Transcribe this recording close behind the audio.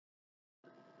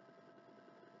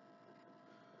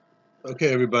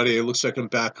Okay, everybody, it looks like I'm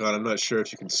back on. I'm not sure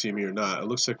if you can see me or not. It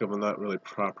looks like I'm not really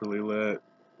properly lit.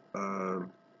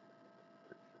 Um,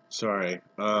 sorry.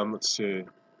 Let's see.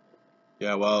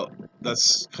 Yeah, well,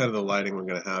 that's kind of the lighting we're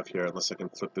going to have here, unless I can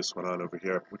flip this one on over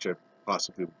here, which I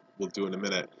possibly will do in a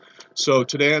minute. So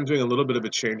today I'm doing a little bit of a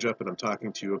change up, and I'm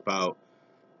talking to you about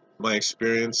my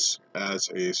experience as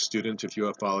a student of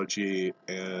ufology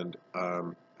and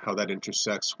how that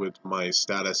intersects with my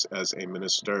status as a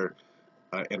minister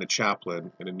and a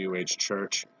chaplain in a New Age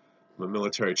church. I'm a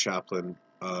military chaplain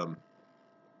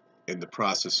in the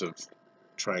process of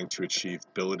trying to achieve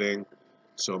billeting.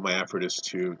 So my effort is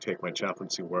to take my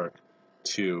chaplaincy work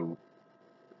to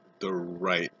the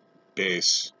right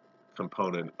base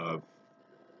component of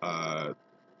uh,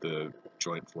 the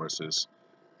joint forces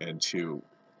and to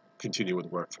continue with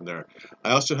work from there.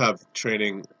 I also have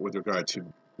training with regard to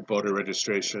voter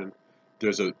registration.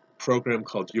 There's a program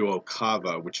called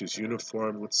UOCAVA, which is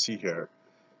Uniformed, let's see here,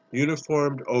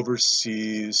 Uniformed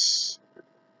Overseas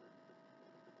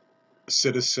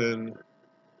Citizen,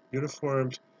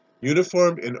 Uniformed,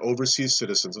 Uniformed and Overseas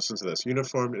Citizens, listen to this,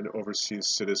 Uniformed and Overseas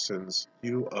Citizens,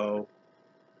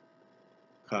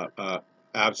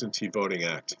 Absentee Voting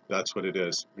Act, that's what it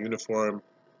is, Uniformed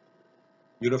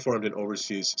and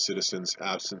Overseas Citizens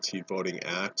Absentee Voting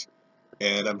Act,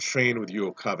 and I'm trained with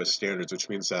UOCAVA standards, which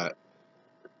means that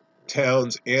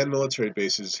towns and military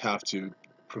bases have to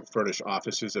furnish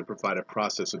offices that provide a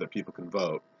process so that people can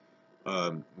vote.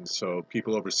 So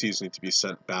people overseas need to be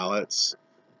sent ballots,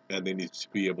 and they need to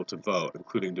be able to vote,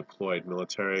 including deployed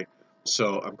military.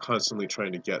 So I'm constantly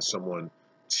trying to get someone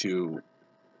to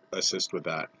assist with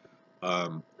that,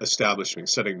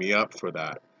 setting me up for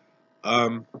that.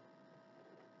 Um,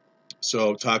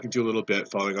 so talking to you a little bit,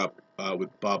 following up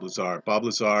with Bob Lazar. Bob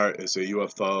Lazar is a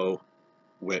UFO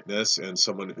witness and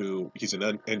someone he's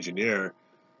an engineer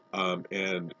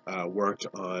and worked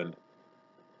on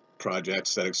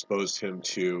projects that exposed him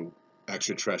to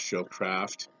extraterrestrial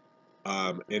craft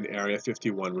in Area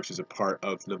 51, which is a part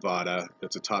of Nevada.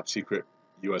 It's a top secret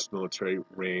U.S. military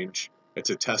range. It's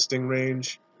a testing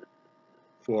range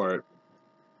for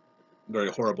very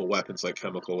horrible weapons like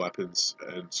chemical weapons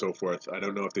and so forth. I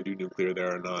don't know if they do nuclear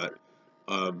there or not.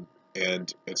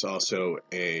 And it's also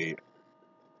a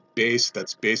base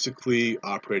that's basically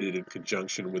operated in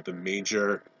conjunction with the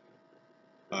major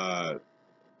uh,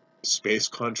 space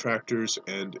contractors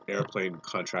and airplane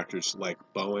contractors like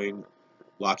Boeing,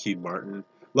 Lockheed Martin.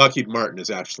 Lockheed Martin is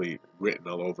actually written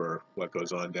all over what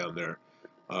goes on down there.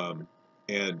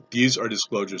 And these are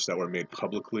disclosures that were made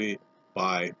publicly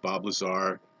by Bob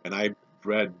Lazar. And I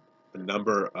read a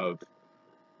number of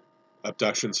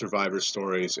abduction survivor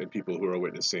stories and people who are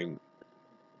witnessing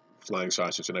flying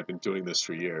saucers, and I've been doing this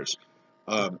for years.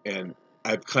 And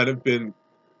I've kind of been,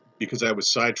 because I was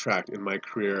sidetracked in my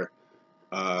career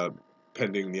uh,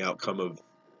 pending the outcome of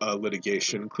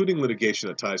litigation, including litigation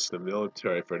that ties to the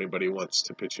military, if anybody wants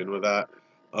to pitch in with that.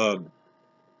 Um,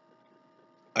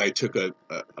 I took a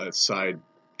side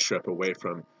trip away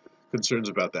from concerns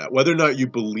about that. Whether or not you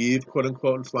believe, quote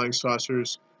unquote, in flying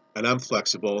saucers, and I'm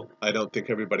flexible. I don't think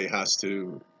everybody has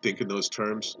to think in those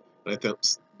terms.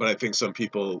 But I think some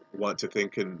people want to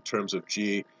think in terms of,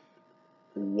 gee,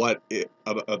 of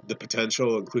the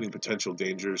potential, including potential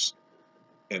dangers,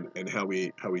 and how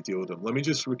we deal with them. Let me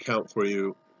just recount for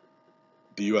you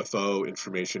the UFO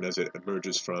information as it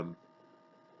emerges from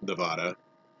Nevada,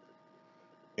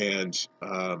 and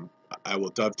I will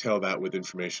dovetail that with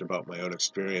information about my own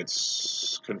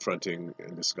experience confronting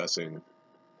and discussing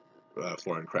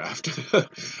foreign craft.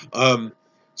 um,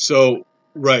 so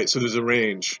right, so there's a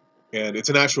range, and it's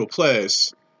an actual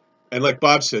place. And like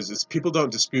Bob says, people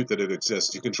don't dispute that it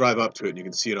exists. You can drive up to it and you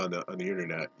can see it on the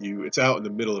internet. It's out in the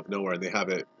middle of nowhere and they have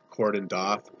it cordoned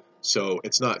off, so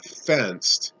it's not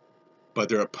fenced, but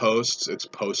there are posts. It's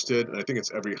posted, and I think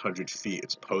it's every 100 feet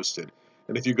it's posted.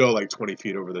 And if you go like 20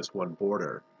 feet over this one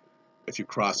border, if you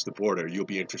cross the border, you'll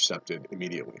be intercepted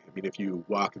immediately. I mean, if you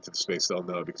walk into the space, they'll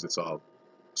know because it's all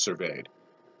surveyed,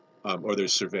 or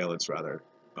there's surveillance rather,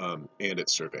 and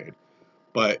it's surveyed.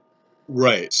 But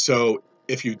right, so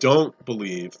if you don't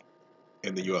believe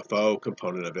in the UFO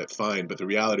component of it, fine. But the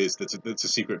reality is that it's a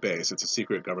secret base. It's a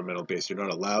secret governmental base. You're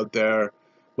not allowed there.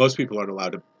 Most people aren't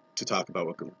allowed to talk about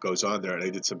what goes on there. And I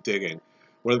did some digging.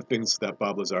 One of the things that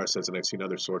Bob Lazar says, and I've seen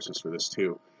other sources for this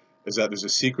too, is that there's a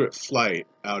secret flight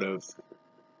out of,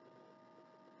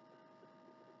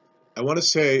 I want to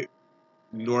say,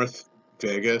 North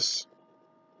Vegas.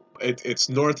 It's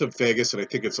north of Vegas, and I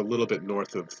think it's a little bit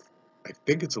north of,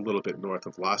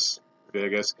 Las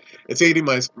Vegas. It's 80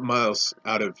 miles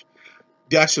out of,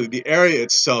 actually, the area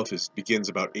itself begins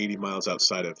about 80 miles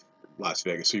outside of Las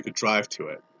Vegas, so you could drive to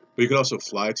it. But you can also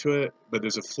fly to it. But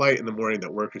there's a flight in the morning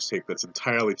that workers take that's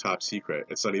entirely top secret.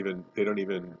 It's not even, they don't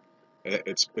even,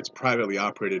 it's privately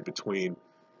operated between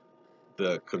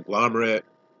the conglomerate,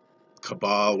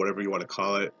 cabal, whatever you want to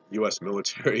call it, U.S.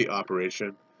 military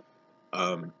operation,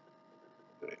 um,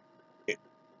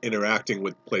 interacting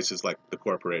with places like the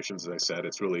corporations. As I said,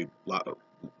 it's really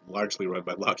largely run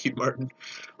by Lockheed Martin,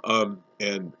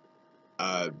 and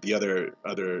the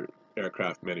other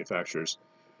aircraft manufacturers.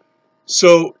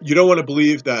 So you don't want to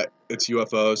believe that it's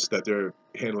UFOs that they're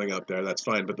handling out there. That's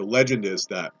fine. But the legend is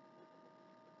that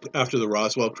after the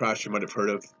Roswell crash, you might have heard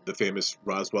of the famous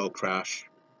Roswell crash,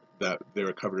 that they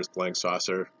recovered as flying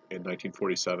saucer in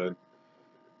 1947.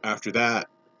 After that,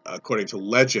 according to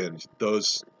legend,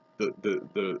 the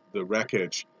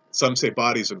wreckage, some say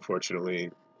bodies,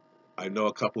 unfortunately. I know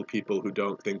a couple of people who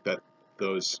don't think that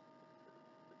those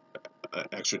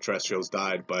extraterrestrials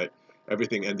died, but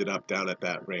everything ended up down at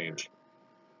that range,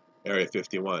 Area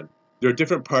 51. There are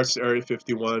different parts to Area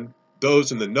 51.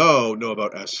 Those in the know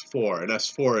about S4, and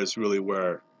S4 is really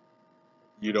where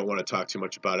you don't want to talk too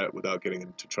much about it without getting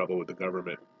into trouble with the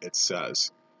government, it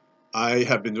says. I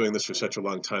have been doing this for such a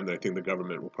long time that I think the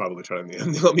government will probably try to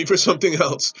nail me for something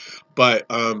else. But,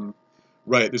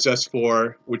 right, there's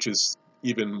S4, which is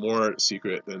even more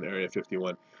secret than Area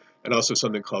 51, and also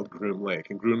something called Groom Lake.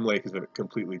 And Groom Lake is a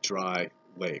completely dry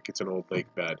lake. It's an old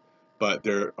lake bed. But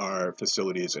there are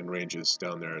facilities and ranges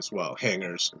down there as well,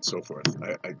 hangars and so forth,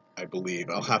 I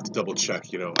believe. I'll have to double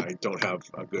check, you know, I don't have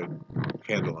a good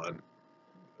handle on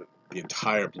the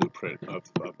entire blueprint of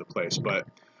the place. But,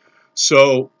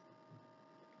 so,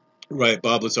 right,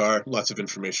 Bob Lazar, lots of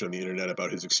information on the internet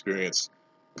about his experience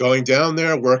going down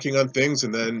there, working on things,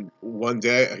 and then one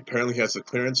day, apparently he has the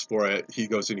clearance for it, he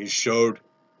goes and he showed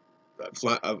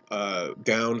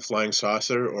down flying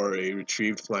saucer or a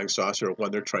retrieved flying saucer,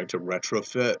 one they're trying to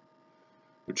retrofit.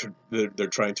 They're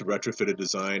trying to retrofit a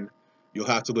design. You'll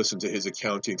have to listen to his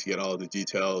accounting to get all of the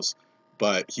details,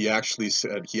 but he actually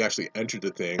said he actually entered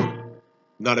the thing.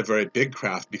 Not a very big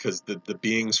craft, because the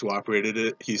beings who operated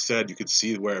it, he said you could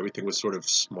see where everything was sort of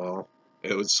small.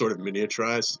 It was sort of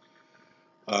miniaturized.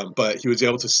 But he was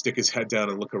able to stick his head down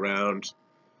and look around,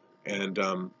 and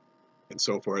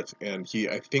so forth. And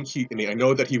I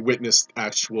know that he witnessed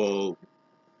actual,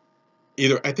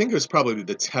 I think it was probably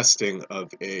the testing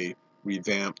of a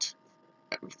revamped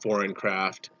foreign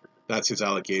craft. That's his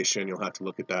allegation. You'll have to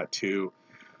look at that too.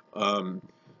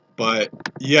 But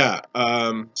yeah,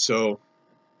 so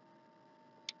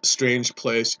strange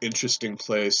place, interesting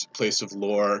place, place of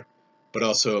lore, but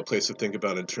also a place to think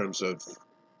about in terms of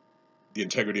the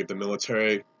integrity of the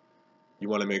military. You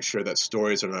want to make sure that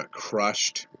stories are not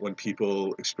crushed when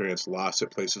people experience loss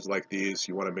at places like these.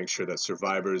 You want to make sure that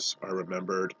survivors are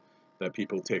remembered, that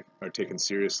people are taken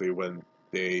seriously when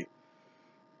they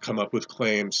come up with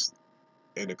claims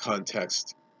in a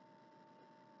context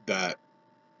that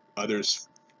others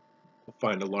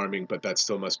find alarming, but that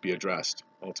still must be addressed.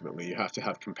 Ultimately, you have to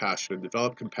have compassion and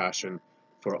develop compassion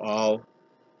for all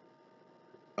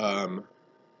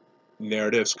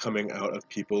narratives coming out of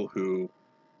people who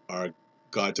are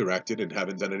God-directed and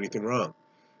haven't done anything wrong.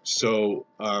 So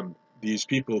these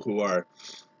people who are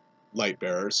light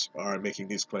bearers are making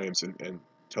these claims and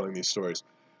telling these stories.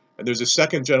 And there's a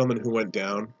second gentleman who went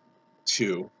down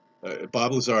too.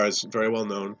 Bob Lazar is very well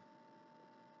known,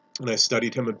 and I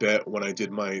studied him a bit when I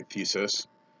did my thesis.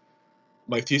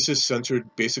 My thesis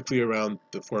centered basically around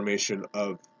the formation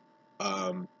of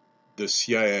the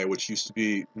CIA, which used to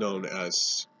be known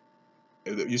as,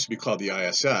 it used to be called the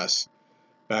ISS,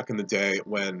 back in the day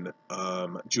when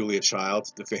Julia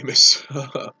Child, the famous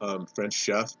French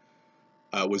chef,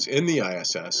 was in the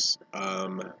ISS,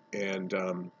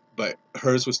 but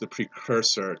hers was the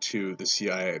precursor to the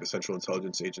CIA, the Central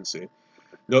Intelligence Agency.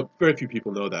 No, very few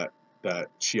people know that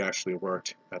she actually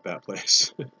worked at that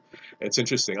place. It's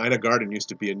interesting. Ina Garten used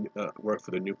to work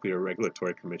for the Nuclear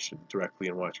Regulatory Commission directly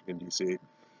in Washington, D.C.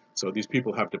 So these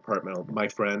people have my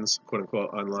friends, quote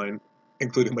unquote, online,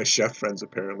 including my chef friends,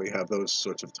 apparently have those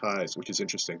sorts of ties, which is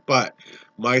interesting. But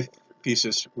my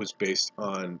thesis was based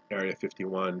on Area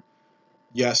 51.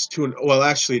 Yes, well,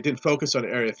 actually, it didn't focus on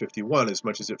Area 51 as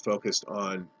much as it focused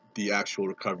on the actual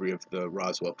recovery of the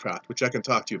Roswell craft, which I can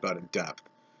talk to you about in depth,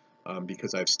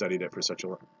 because I've studied it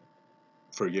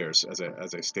for years, as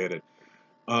I stated.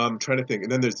 I'm trying to think.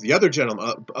 And then there's the other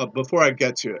gentleman. Before I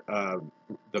get to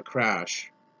the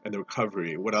crash and the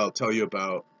recovery, what I'll tell you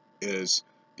about is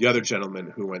the other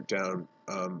gentleman who went down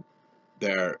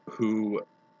there, who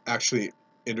actually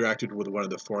interacted with one of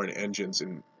the foreign engines,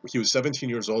 and he was 17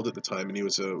 years old at the time, and he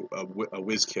was a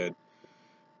whiz kid,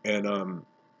 and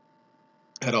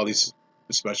had all these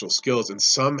special skills, and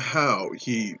somehow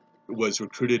he was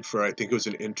recruited for, I think it was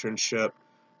an internship.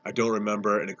 I don't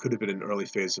remember, and it could have been an early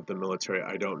phase of the military.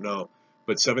 I don't know.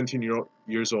 But 17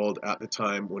 years old at the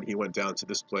time when he went down to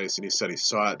this place, and he said he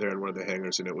saw it there in one of the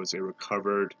hangars, and it was a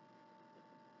recovered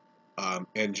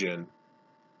engine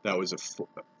that was a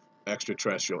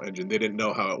extraterrestrial engine. They didn't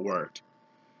know how it worked,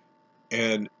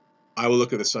 and I will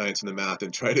look at the science and the math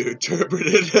and try to interpret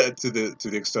it to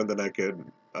the extent that I could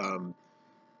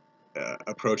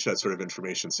approach that sort of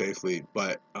information safely.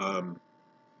 But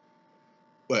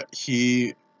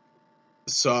he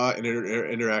saw and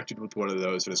interacted with one of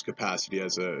those in his capacity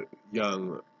as a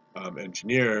young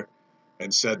engineer,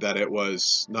 and said that it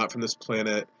was not from this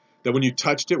planet. That when you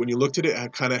touched it, when you looked at it,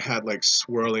 it kind of had like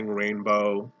swirling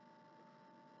rainbow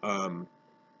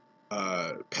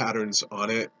patterns on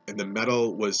it, and the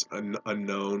metal was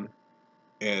unknown.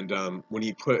 And when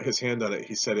he put his hand on it,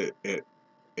 he said it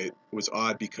was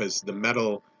odd because the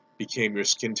metal became your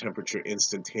skin temperature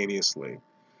instantaneously.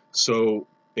 So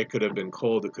it could have been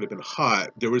cold, it could have been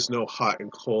hot. There was no hot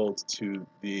and cold to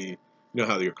you know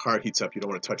how your car heats up, you don't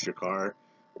want to touch your car,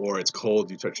 or it's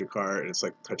cold, you touch your car, and it's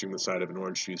like touching the side of an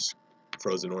orange juice,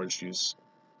 frozen orange juice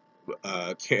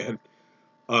can.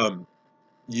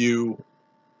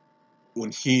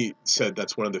 When he said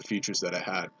that's one of the features that it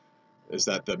had, is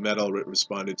that the metal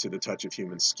responded to the touch of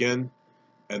human skin,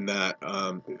 and that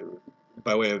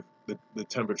by way of the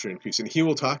temperature increase. And he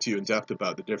will talk to you in depth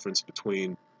about the difference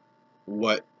between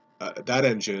what that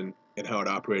engine and how it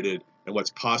operated, and what's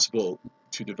possible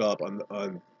to develop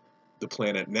on the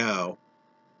planet now,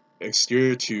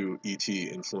 exterior to ET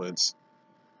influence,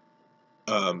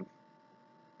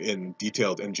 in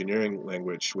detailed engineering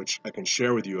language, which I can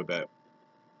share with you a bit.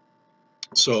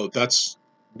 So that's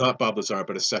not Bob Lazar,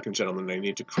 but a second gentleman, and I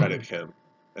need to credit him.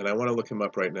 And I want to look him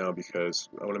up right now because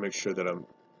I want to make sure that I'm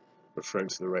referring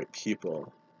to the right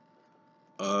people.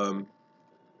 And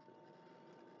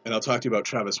I'll talk to you about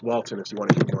Travis Walton if you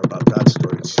want to hear more about that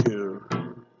story too.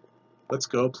 Let's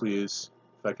go, please.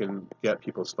 If I can get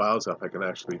people's files up, I can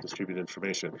actually distribute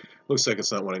information. Looks like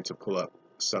it's not wanting to pull up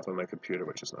stuff on my computer,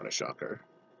 which is not a shocker.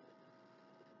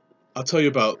 I'll tell you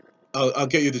about. I'll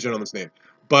get you the gentleman's name.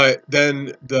 But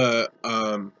then the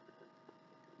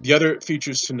other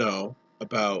features to know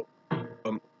about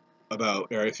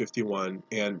Area 51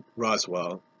 and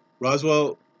Roswell.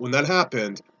 Roswell, when that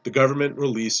happened, the government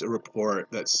released a report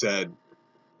that said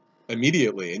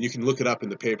immediately, and you can look it up in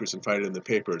the papers and find it in the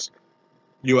papers,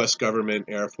 U.S. government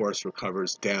Air Force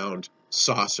recovers downed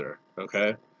saucer.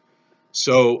 Okay,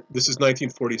 so this is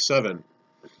 1947.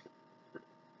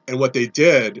 And what they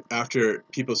did after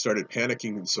people started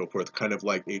panicking and so forth, kind of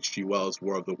like H.G. Wells'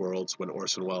 War of the Worlds, when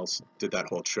Orson Welles did that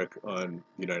whole trick on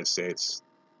the United States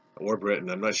or Britain.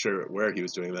 I'm not sure where he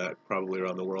was doing that, probably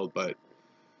around the world, but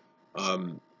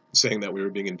saying that we were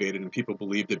being invaded, and people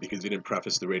believed it because he didn't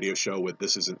preface the radio show with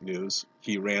 "This isn't news."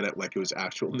 He ran it like it was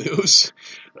actual news.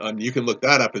 You can look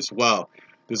that up as well.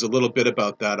 There's a little bit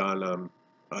about that on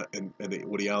in the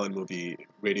Woody Allen movie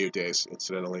Radio Days,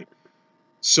 incidentally.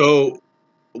 So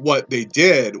what they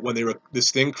did when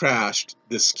this thing crashed,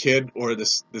 this kid or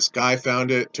this guy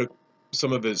found it, took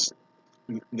some of his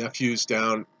nephews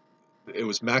down. It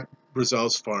was Mac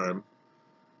Brazel's farm,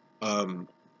 and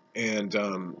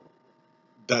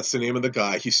that's the name of the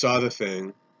guy. He saw the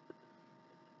thing,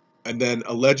 and then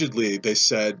allegedly they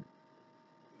said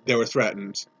they were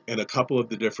threatened, and a couple of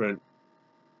the different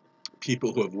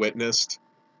people who have witnessed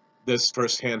this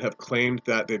firsthand have claimed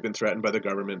that they've been threatened by the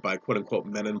government, by quote-unquote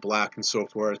men in black and so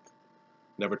forth.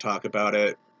 Never talk about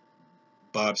it.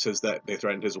 Bob says that they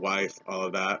threatened his wife, all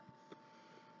of that.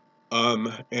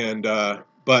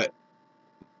 But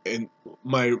in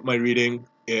my reading,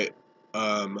 it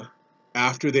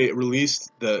after they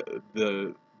released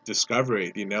the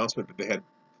discovery, the announcement that they had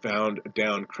found a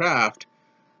downed craft,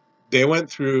 they went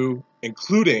through,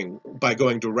 including by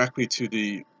going directly to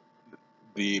the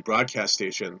broadcast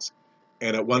stations,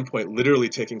 and at one point literally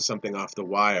taking something off the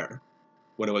wire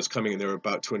when it was coming, and they were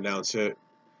about to announce it.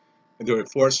 And they were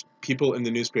forced, people in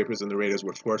the newspapers and the radios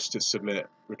were forced to submit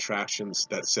retractions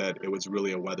that said it was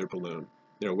really a weather balloon.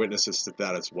 There are witnesses to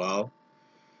that as well.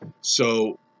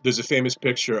 So there's a famous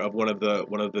picture of one of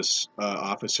the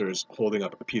officers holding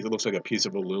up a piece. It looks like a piece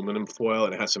of aluminum foil,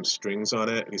 and it has some strings on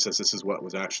it. And he says this is what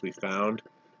was actually found.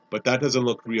 But that doesn't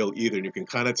look real either. And you can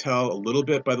kind of tell a little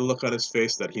bit by the look on his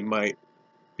face that he might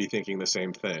be thinking the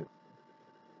same thing.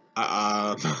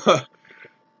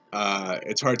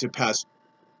 It's hard to pass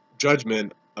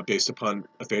judgment based upon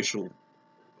a facial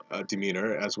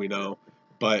demeanor, as we know.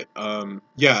 But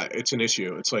yeah, it's an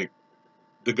issue. It's like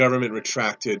the government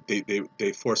retracted.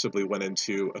 They forcibly went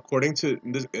into, according to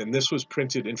this, and this was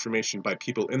printed information by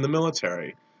people in the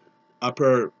military,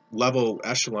 upper level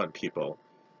echelon people,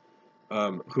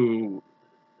 who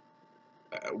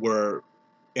were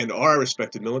and are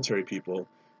respected military people,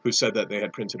 who said that they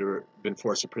had printed or been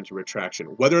forced to print a retraction.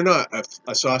 Whether or not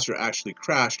a saucer actually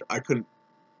crashed, I couldn't.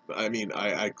 I mean,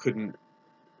 I couldn't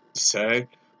say,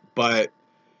 but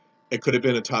it could have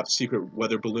been a top secret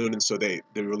weather balloon, and so they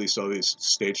released all these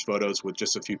staged photos with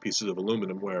just a few pieces of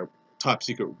aluminum, where top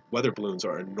secret weather balloons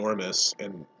are enormous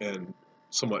and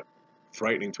somewhat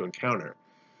frightening to encounter.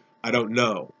 I don't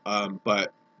know,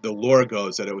 but the lore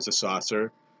goes that it was a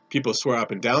saucer. People swear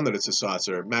up and down that it's a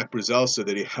saucer. Mac Brazel said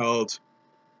that he held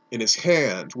in his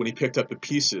hand, when he picked up the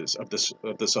pieces of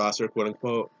the saucer, quote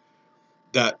unquote,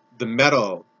 that the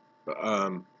metal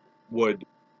would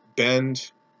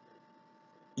bend.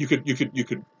 You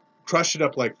could crush it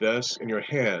up like this in your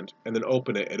hand and then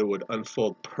open it, and it would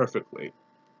unfold perfectly.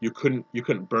 You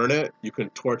couldn't burn it, you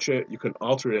couldn't torch it, you couldn't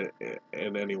alter it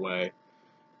in any way,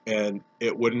 and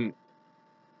it wouldn't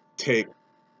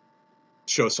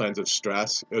show signs of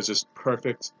stress. It was just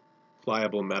perfect,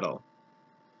 pliable metal.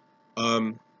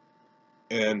 Um,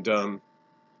 and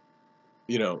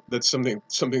that's something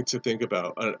to think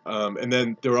about. And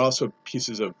then there were also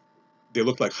pieces of, they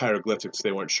looked like hieroglyphics.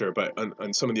 They weren't sure, but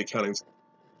on some of the accountings,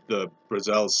 the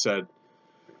Brazils said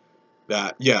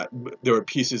that, yeah, there were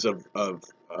pieces of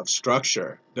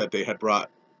structure that they had brought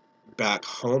back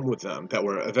home with them that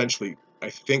were eventually, I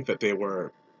think that they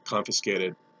were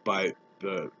confiscated by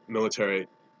the military,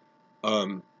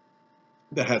 um,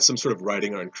 that had some sort of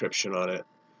writing or encryption on it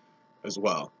as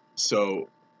well. So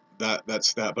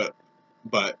that's that.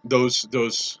 But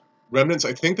those remnants,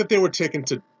 I think that they were taken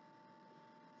to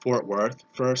Fort Worth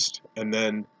first, and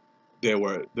then they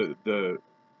were the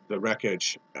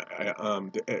wreckage.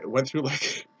 It went through,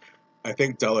 like, I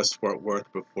think Dulles, Fort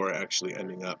Worth, before actually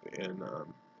ending up in.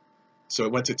 So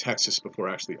it went to Texas before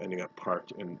actually ending up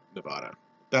parked in Nevada.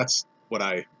 That's what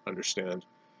I understand.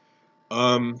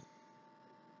 Um,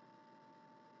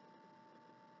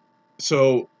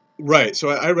 so right. So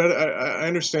I read. I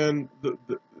understand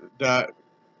that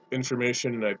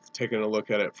information, and I've taken a look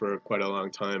at it for quite a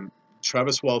long time.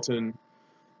 Travis Walton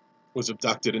was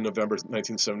abducted in November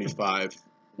 1975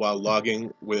 while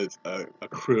logging with a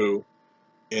crew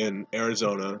in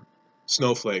Arizona,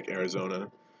 Snowflake, Arizona,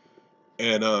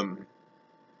 and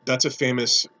that's a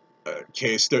famous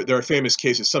case. There are famous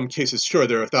cases. Some cases, sure,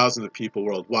 there are thousands of people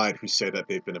worldwide who say that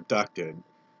they've been abducted,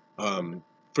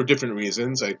 for different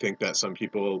reasons. I think that some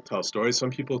people tell stories, some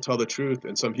people tell the truth,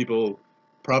 and some people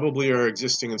probably are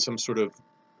existing in some sort of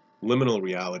liminal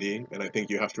reality, and I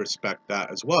think you have to respect that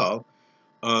as well.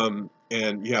 And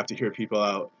you have to hear people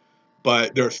out.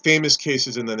 But there are famous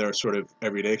cases, and then there are sort of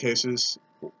everyday cases.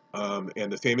 And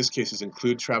the famous cases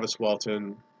include Travis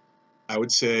Walton. I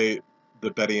would say the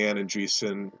Betty Ann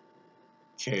Andreessen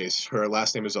case. Her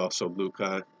last name is also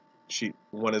Luca.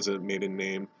 One is a maiden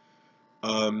name.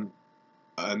 Um,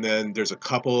 and then there's a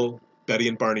couple. Betty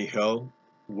and Barney Hill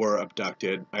were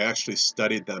abducted. I actually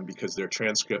studied them because their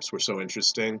transcripts were so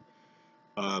interesting.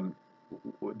 Um,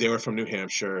 they were from New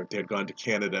Hampshire. They had gone to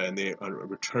Canada, and they, on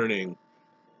returning,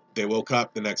 they woke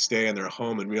up the next day in their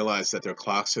home and realized that their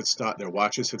clocks had stopped, their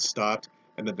watches had stopped,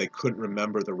 and that they couldn't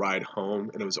remember the ride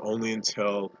home. And it was only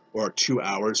until, or 2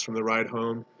 hours from the ride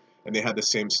home, and they had the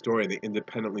same story. They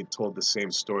independently told the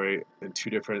same story in 2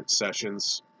 different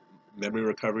sessions, memory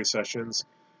recovery sessions.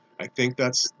 I think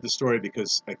that's the story,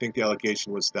 because I think the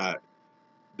allegation was that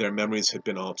their memories had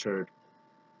been altered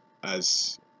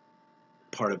as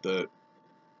part of the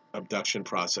abduction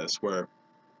process, where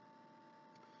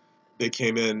they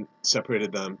came in,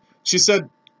 separated them. She said,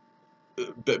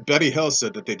 Betty Hill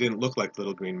said that they didn't look like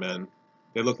little green men.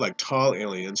 They looked like tall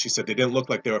aliens. She said they didn't look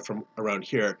like they were from around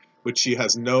here, but she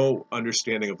has no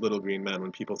understanding of little green men.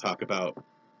 When people talk about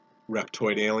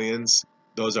reptoid aliens,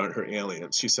 those aren't her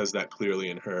aliens. She says that clearly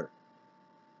in her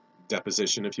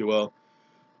deposition, if you will.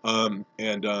 And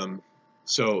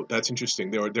so that's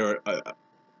interesting. They were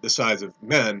the size of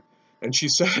men, and she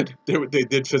said they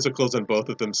did physicals on both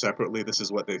of them separately. This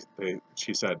is what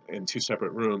she said, in 2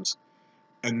 separate rooms.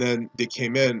 And then they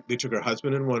came in. They took her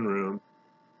husband in one room,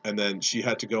 and then she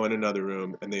had to go in another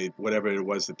room. And they, whatever it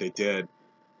was that they did,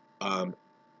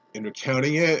 in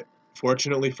recounting it,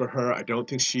 fortunately for her, I don't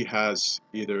think she has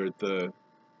either the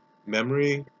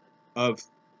memory of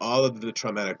all of the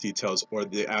traumatic details, or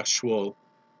the actual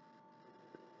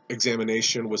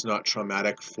examination was not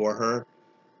traumatic for her.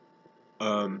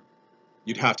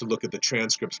 You'd have to look at the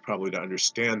transcripts probably to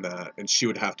understand that, and she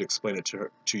would have to explain it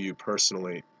to you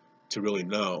personally to really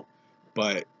know.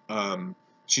 But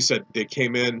she said they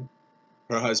came in.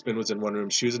 Her husband was in one room,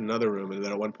 she was in another room, and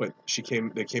then at one point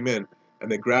they came in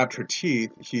and they grabbed her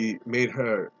teeth. He made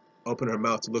her open her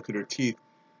mouth to look at her teeth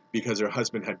because her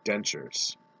husband had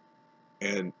dentures,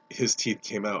 and his teeth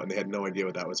came out, and they had no idea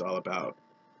what that was all about.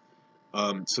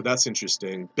 So that's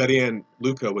interesting. Betty Ann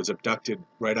Luca was abducted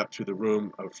right up to the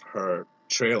room of her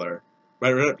trailer,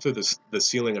 right up to the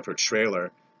ceiling of her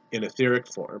trailer in etheric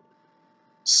form.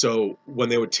 So when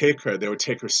they would take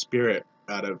her spirit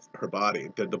out of her body.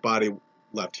 The body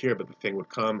left here, but the thing would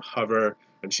come, hover,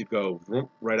 and she'd go vroom,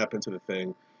 right up into the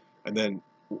thing. And then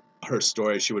her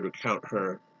story, she would recount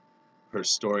her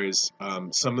stories.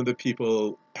 Some of the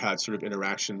people had sort of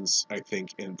interactions, I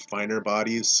think, in finer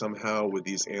bodies somehow with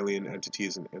these alien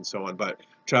entities and so on. But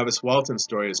Travis Walton's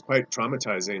story is quite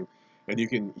traumatizing, and you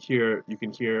can hear it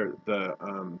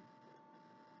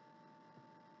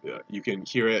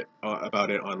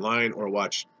about it online, or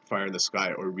watch Fire in the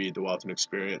Sky, or read the Walton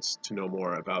Experience to know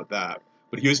more about that.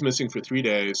 But he was missing for 3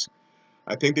 days.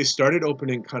 I think they started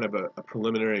opening kind of a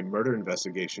preliminary murder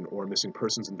investigation or missing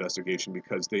persons investigation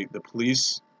because the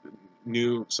police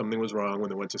knew something was wrong when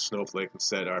they went to Snowflake and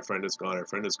said, our friend is gone, our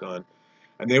friend is gone.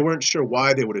 And they weren't sure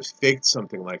why they would have faked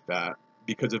something like that,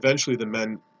 because eventually the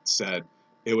men said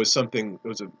it was a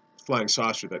flying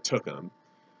saucer that took them.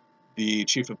 The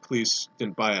chief of police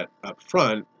didn't buy it up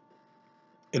front,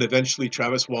 and eventually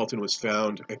Travis Walton was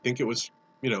found. I think it was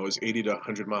 80 to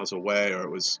 100 miles away, or it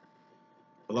was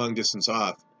a long distance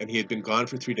off, and he had been gone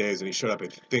for 3 days, and he showed up, I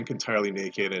think, entirely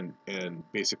naked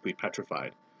and basically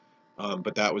petrified.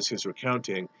 But that was his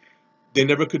recounting. They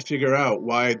never could figure out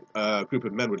why a group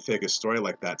of men would fake a story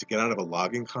like that to get out of a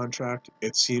logging contract.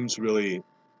 It seems really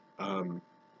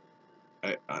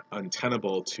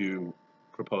untenable to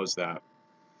propose that.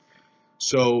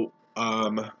 So,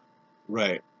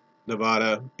 right,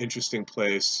 Nevada, interesting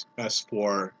place.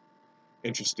 S4,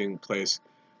 interesting place.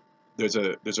 There's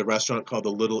a restaurant called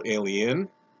the Little Alien,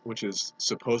 which is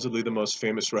supposedly the most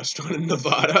famous restaurant in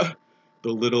Nevada.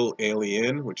 The Little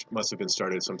Alien, which must have been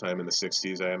started sometime in the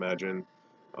 60s, I imagine.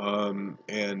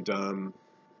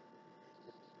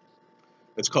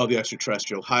 It's called the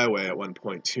Extraterrestrial Highway at one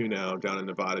point too now, down in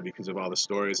Nevada, because of all the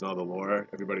stories and all the lore.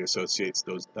 Everybody associates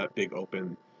that big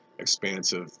open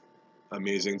expanse of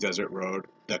amazing desert road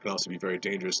that can also be very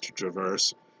dangerous to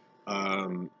traverse.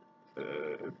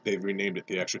 They've renamed it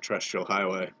the Extraterrestrial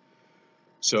Highway.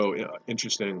 So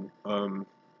interesting.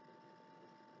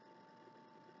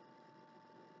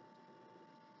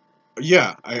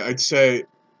 Yeah, I'd say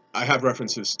I have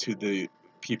references to the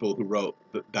people who wrote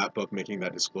that book making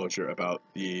that disclosure about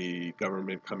the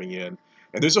government coming in.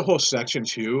 And there's a whole section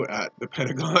too at the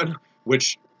Pentagon,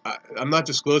 which I'm not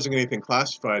disclosing anything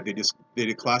classified. They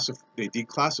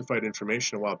declassified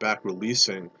information a while back,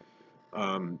 releasing.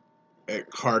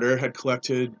 Carter had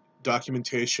collected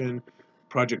documentation.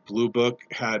 Project Blue Book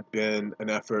had been an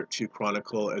effort to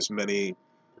chronicle as many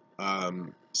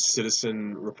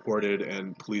citizen-reported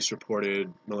and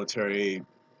police-reported military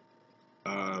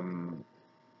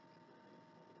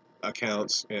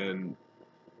accounts and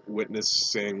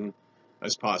witnessing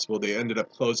as possible. They ended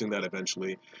up closing that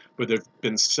eventually, but there have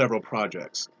been several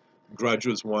projects. Grudge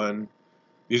was one.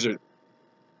 These are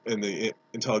in the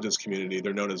intelligence community.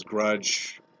 They're known as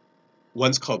Grudge.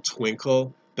 One's called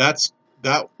Twinkle. That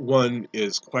one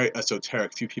is quite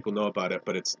esoteric. Few people know about it,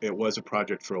 but it was a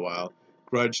project for a while.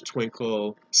 Grudge,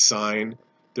 Twinkle, Sign.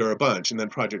 There are a bunch, and then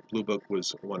Project Blue Book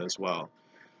was one as well.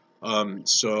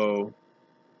 So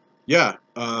yeah,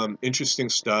 interesting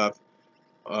stuff.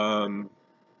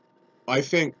 I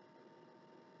think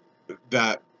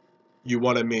that you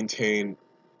want to maintain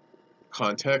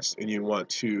context, and you want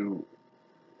to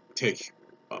take,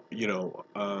 you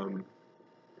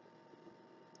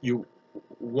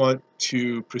want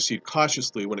to proceed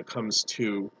cautiously when it comes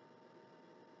to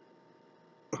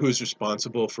who's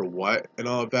responsible for what and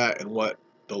all of that, and what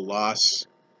the loss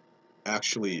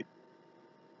actually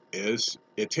is.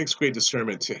 It takes great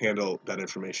discernment to handle that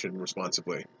information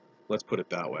responsibly. Let's put it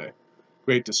that way.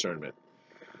 Great discernment.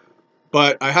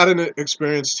 But I had an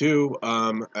experience too.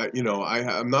 I'm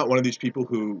not one of these people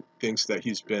who thinks that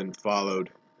he's been followed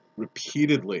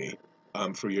repeatedly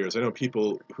for years. I know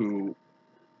people who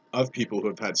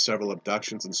have had several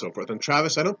abductions and so forth. And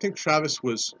Travis, I don't think Travis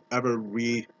was ever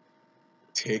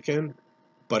retaken,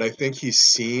 but I think he's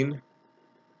seen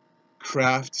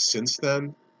craft since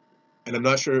then. And I'm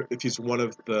not sure if he's one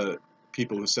of the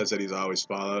people who says that he's always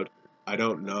followed. I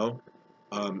don't know.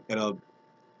 And I'll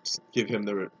give him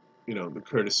the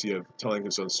courtesy of telling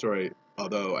his own story,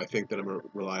 although I think that I'm a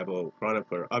reliable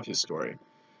chronicler of his story.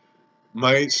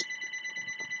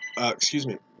 Excuse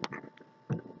me.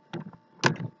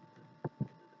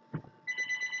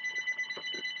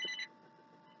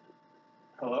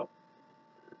 Hello?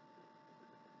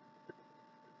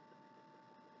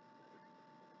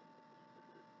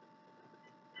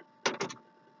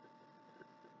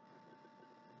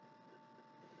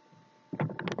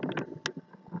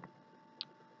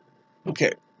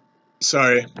 Okay,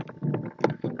 sorry.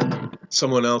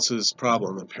 Someone else's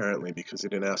problem, apparently, because they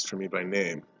didn't ask for me by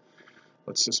name.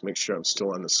 Let's just make sure I'm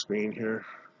still on the screen here.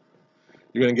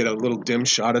 You're going to get a little dim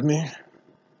shot of me.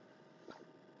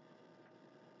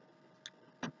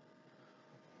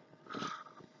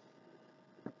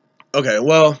 Okay,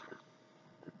 well,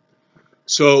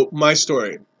 so my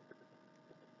story.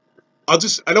 I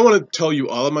don't want to tell you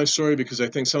all of my story because I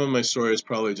think some of my story is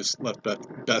probably just left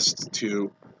best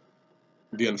to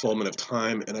the unfoldment of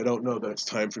time, and I don't know that it's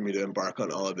time for me to embark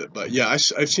on all of it. But yeah,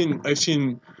 I've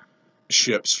seen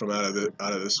ships from out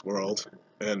of this world,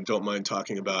 and don't mind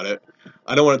talking about it.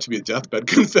 I don't want it to be a deathbed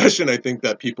confession. I think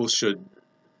that people should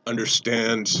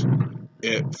understand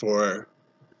it for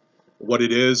what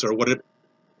it is or what it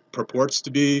purports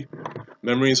to be.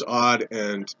 Memory is odd,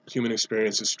 and human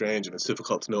experience is strange, and it's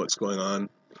difficult to know what's going on.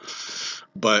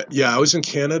 But yeah, I was in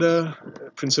Canada,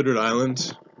 Prince Edward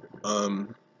Island,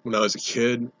 when I was a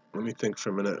kid. Let me think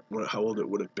for a minute how old it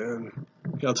would have been.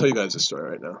 Yeah, I'll tell you guys a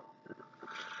story right now.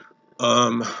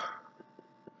 I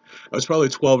was probably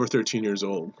 12 or 13 years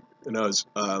old, and I was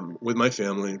with my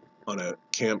family on a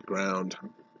campground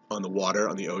on the water,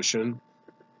 on the ocean.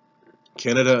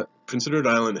 Canada, Prince Edward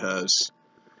Island has,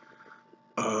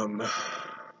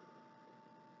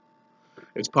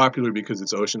 it's popular because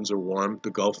its oceans are warm.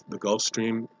 The Gulf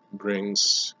Stream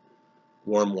brings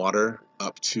warm water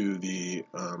up to the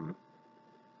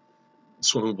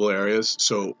swimmable areas.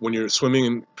 So when you're swimming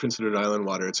in Prince Edward Island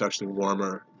water, it's actually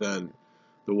warmer than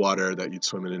the water that you'd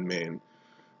swim in Maine.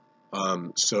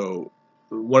 So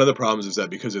one of the problems is that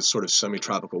because it's sort of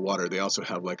semi-tropical water, they also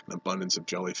have like an abundance of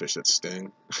jellyfish that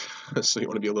sting. So you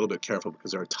want to be a little bit careful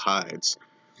because there are tides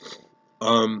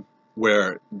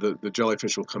where the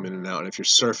jellyfish will come in and out. And if you're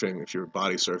surfing, if you're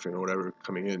body surfing or whatever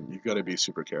coming in, you've got to be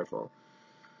super careful.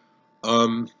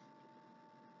 Um,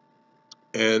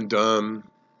 and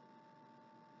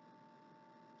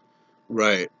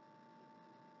right,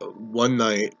 one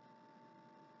night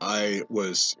I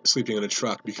was sleeping in a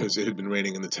truck because it had been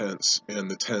raining in the tents, and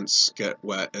the tents get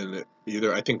wet, and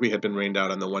I think we had been rained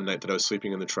out on the one night that I was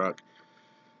sleeping in the truck,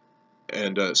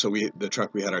 and so we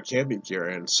had our camping gear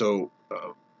in, so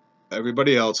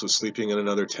everybody else was sleeping in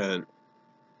another tent.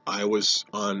 I was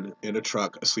in a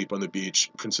truck asleep on the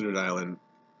beach, Prince Edward Island,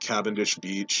 Cavendish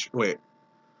Beach. Wait,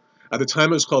 at the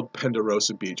time it was called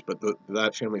Penderosa Beach, but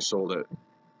that family sold it,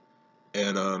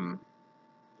 and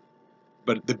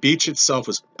but the beach itself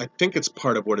was, I think it's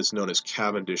part of what is known as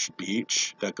Cavendish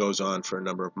Beach that goes on for a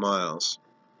number of miles.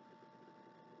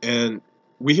 And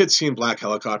we had seen black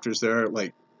helicopters there.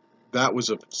 Like, that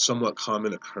was a somewhat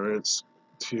common occurrence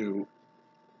to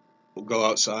go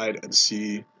outside and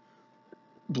see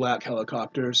black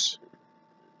helicopters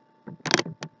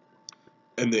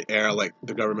in the air, like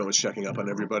the government was checking up on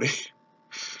everybody.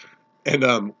 And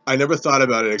I never thought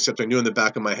about it, except I knew in the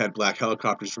back of my head black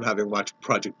helicopters from having watched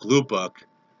Project Blue Book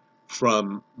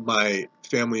from my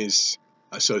family's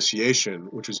association,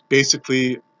 which was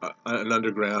basically an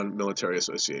underground military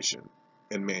association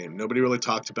in Maine. Nobody really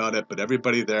talked about it, but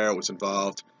everybody there was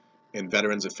involved in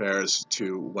veterans affairs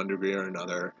to one degree or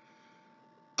another.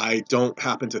 I don't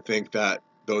happen to think that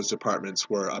those departments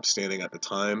were upstanding at the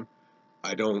time.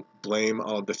 I don't blame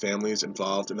all of the families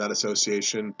involved in that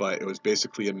association, but it was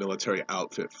basically a military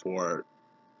outfit for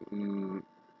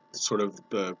sort of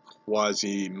the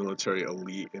quasi-military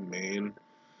elite in Maine.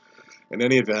 In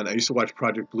any event, I used to watch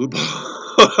Project Blue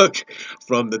Book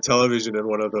from the television in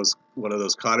one of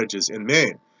those cottages in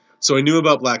Maine. So I knew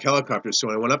about black helicopters. So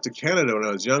when I went up to Canada when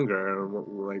I was younger and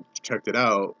when I checked it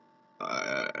out,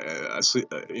 as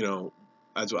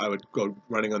I would go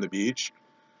running on the beach,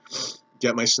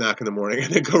 get my snack in the morning,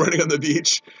 and then go running on the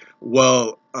beach.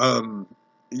 Well,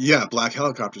 yeah, black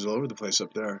helicopters all over the place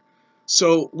up there.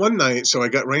 So one night, so I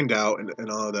got rained out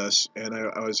and all of this, and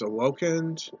I was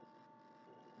awakened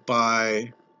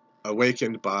by a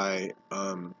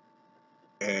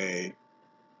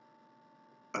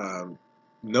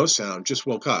no sound, just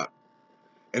woke up.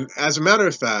 And as a matter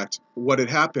of fact, what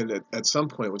had happened at some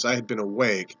point was I had been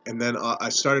awake, and then I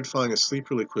started falling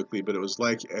asleep really quickly, but it was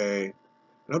like I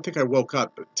don't think I woke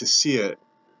up to see it.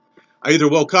 I either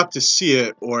woke up to see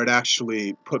it, or it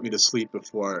actually put me to sleep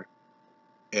before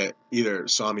it either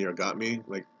saw me or got me.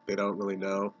 Like, they don't really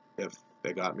know if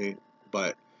they got me,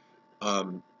 but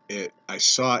I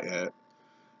saw it,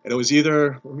 and it was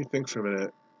either, let me think for a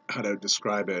minute how to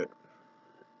describe it.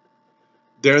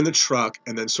 they're in the truck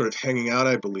and then sort of hanging out,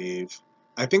 I believe.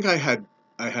 I think I had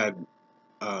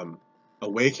um,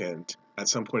 awakened at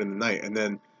some point in the night, and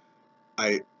then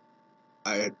I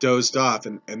I had dozed off,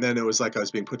 and then it was like I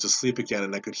was being put to sleep again,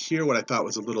 and I could hear what I thought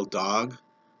was a little dog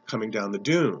coming down the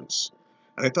dunes.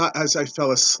 And I thought as I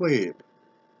fell asleep,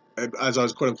 as I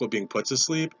was quote unquote being put to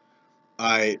sleep,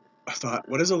 I thought,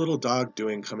 what is a little dog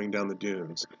doing coming down the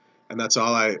dunes? And that's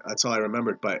all I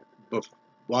remembered. But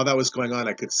while that was going on,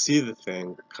 I could see the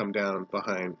thing come down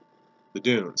behind the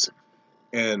dunes.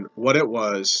 And what it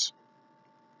was,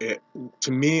 it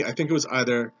to me, I think it was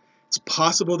either it's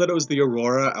possible that it was the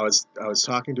Aurora. I was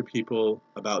talking to people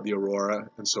about the Aurora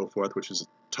and so forth, which is a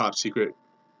top secret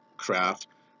craft.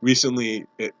 Recently,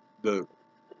 the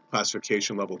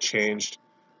classification level changed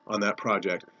on that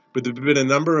project, but there've been a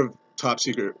number of top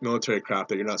secret military craft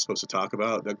that you're not supposed to talk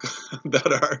about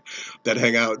that that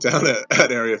hang out down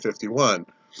at Area 51,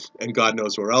 and God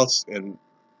knows where else in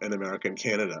America and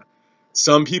Canada.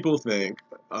 Some people think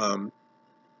um,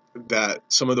 that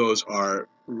some of those are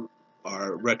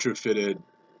retrofitted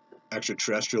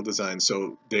extraterrestrial designs,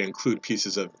 so they include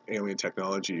pieces of alien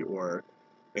technology or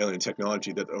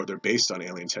or they're based on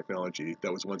alien technology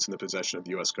that was once in the possession of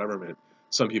the U.S. government.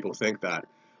 Some people think that.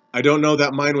 I don't know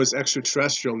that mine was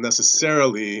extraterrestrial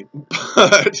necessarily,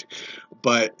 but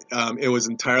it was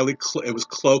entirely it was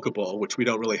cloakable, which we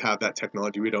don't really have that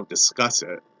technology. We don't discuss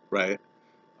it, right?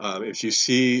 If you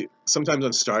see, sometimes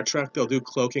on Star Trek, they'll do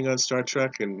cloaking on Star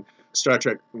Trek. And Star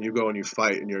Trek, when you go and you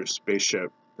fight in your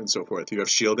spaceship and so forth, you have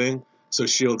shielding. So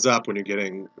shields up when you're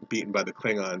getting beaten by the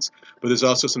Klingons. But there's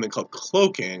also something called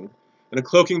cloaking. And a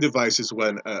cloaking device is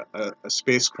when a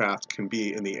spacecraft can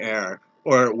be in the air,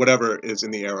 or whatever is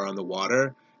in the air or on the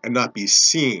water, and not be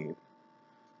seen.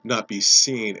 Not be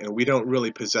seen. And we don't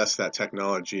really possess that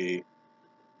technology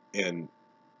in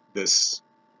this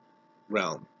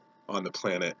realm on the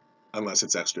planet unless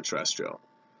it's extraterrestrial.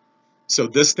 So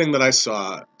this thing that I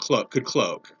saw could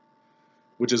cloak,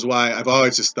 which is why I've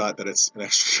always just thought that it's an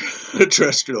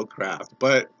extraterrestrial craft.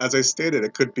 But as I stated,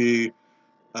 it could be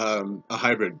a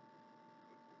hybrid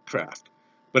craft,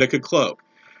 but it could cloak.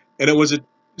 And it was a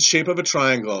shape of a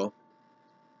triangle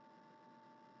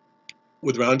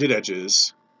with rounded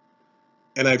edges.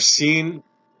 And I've seen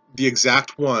the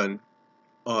exact one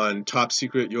on Top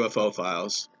Secret UFO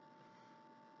Files.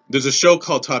 There's a show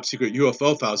called Top Secret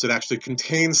UFO Files that actually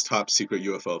contains Top Secret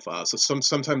UFO Files. So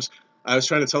sometimes I was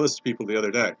trying to tell this to people the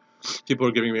other day. People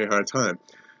are giving me a hard time.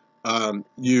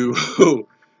 You,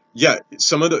 yeah,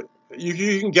 some of the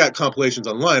you can get compilations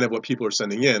online of what people are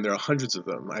sending in. There are hundreds of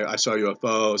them. I saw a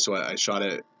UFO, so I shot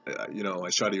it. I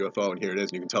shot a UFO, and here it is,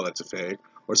 and you can tell that's a fake.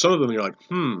 Or some of them, you're like,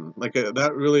 like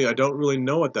that really, I don't really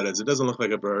know what that is. It doesn't look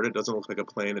like a bird. It doesn't look like a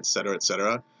plane, etc.,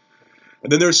 etc.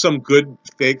 And then there's some good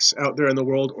fakes out there in the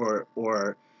world, or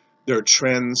there are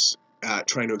trends at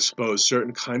trying to expose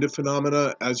certain kind of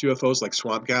phenomena as UFOs, like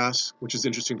swamp gas, which is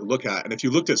interesting to look at. And if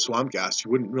you looked at swamp gas,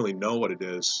 you wouldn't really know what it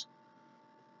is.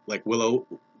 Like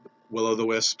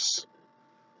will-o'-the-wisps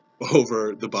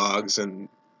over the bogs and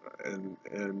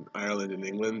Ireland and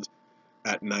England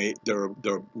at night. They're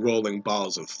rolling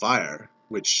balls of fire,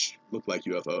 which look like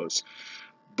UFOs.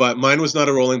 But mine was not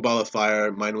a rolling ball of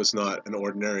fire. Mine was not an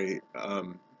ordinary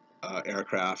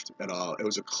aircraft at all. It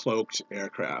was a cloaked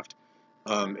aircraft.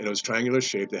 And it was triangular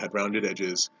shaped. It had rounded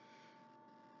edges.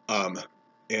 And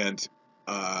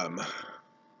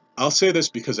I'll say this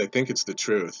because I think it's the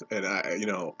truth. And I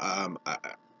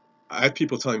have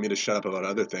people telling me to shut up about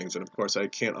other things, and of course I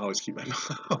can't always keep my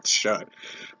mouth shut.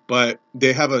 But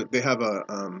they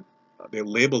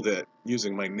labeled it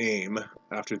using my name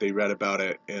after they read about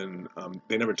it, and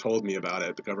they never told me about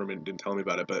it. The government didn't tell me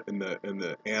about it, but in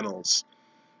the annals,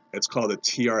 it's called a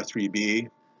TR3B,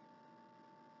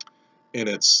 and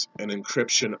it's an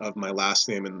encryption of my last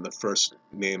name and the first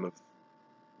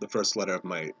letter of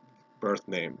my birth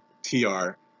name,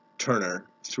 TR Turner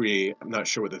 3. I'm not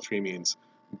sure what the 3 means.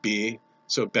 B,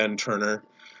 so Ben Turner,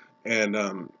 and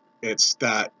it's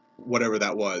that, whatever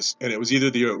that was, and it was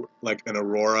either like an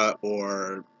aurora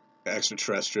or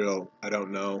extraterrestrial. I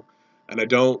don't know, and I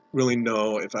don't really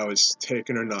know if I was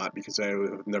taken or not because I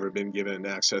have never been given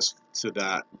access to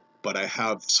that. But I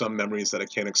have some memories that I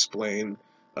can't explain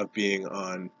of being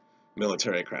on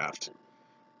military craft,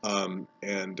 and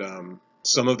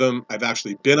some of them I've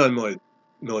actually been on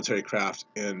military craft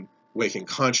in waking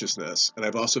consciousness, and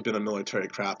I've also been on military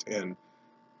craft in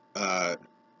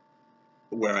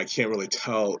where I can't really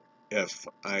tell if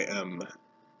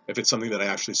it's something that I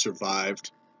actually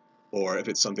survived, or if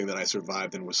it's something that I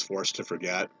survived and was forced to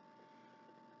forget.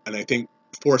 And I think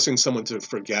forcing someone to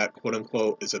forget, quote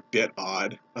unquote, is a bit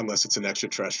odd unless it's an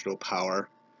extraterrestrial power.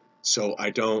 So I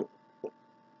don't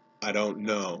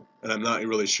know, and I'm not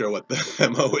really sure what the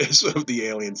MO is of the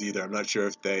aliens either. I'm not sure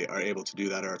if they are able to do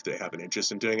that or if they have an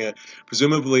interest in doing it.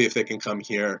 Presumably, if they can come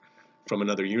here from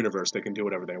another universe, they can do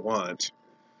whatever they want,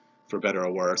 for better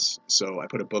or worse. So I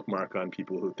put a bookmark on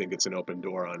people who think it's an open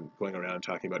door on going around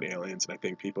talking about aliens, and I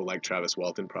think people like Travis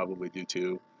Walton probably do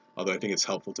too. Although I think it's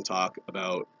helpful to talk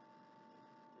about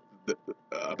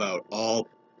about all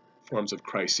forms of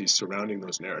crises surrounding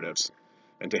those narratives,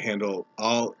 and to handle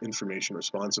all information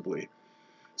responsibly.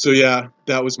 So yeah,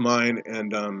 that was mine,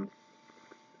 and um,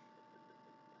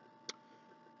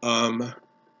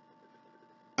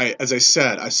 as I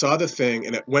said, I saw the thing,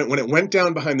 and when it went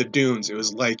down behind the dunes, it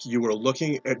was like you were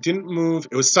looking. It didn't move.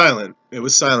 It was silent. It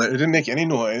was silent. It didn't make any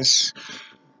noise.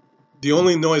 The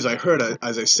only noise I heard,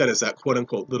 as I said, is that quote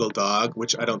unquote little dog,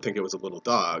 which I don't think it was a little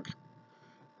dog.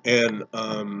 And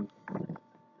um,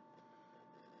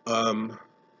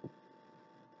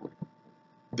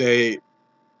 they,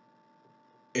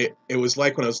 it was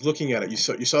like when I was looking at it, you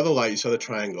saw the light, you saw the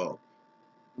triangle.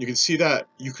 You could see that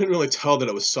you couldn't really tell that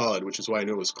it was solid, which is why I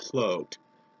knew it was cloaked.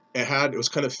 It was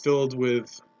kind of filled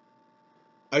with,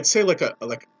 I'd say like a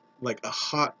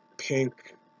hot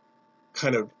pink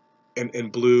kind of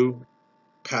and blue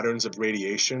patterns of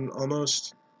radiation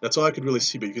almost. That's all I could really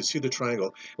see, but you could see the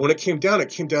triangle. And when it came down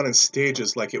in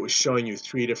stages, like it was showing you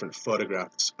three different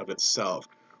photographs of itself,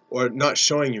 or not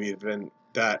showing you even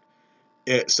that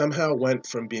it somehow went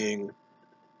from being.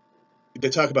 They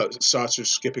talk about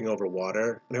saucers skipping over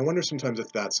water, and I wonder sometimes if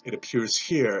it appears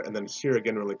here and then here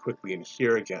again really quickly and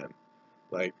here again,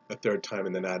 like a third time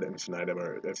and then ad infinitum,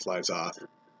 or it flies off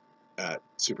at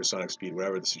supersonic speed,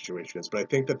 whatever the situation is. But I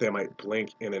think that they might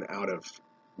blink in and out of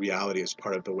reality as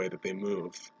part of the way that they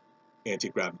move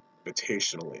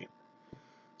anti-gravitationally.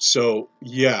 So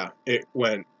yeah,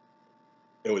 I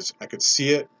could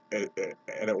see it, and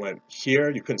it went here.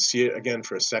 You couldn't see it again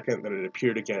for a second, then it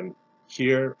appeared again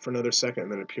here for another second,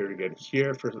 and then it appeared again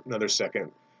here for another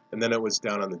second, and then it was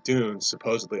down on the dunes.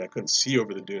 Supposedly I couldn't see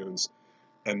over the dunes,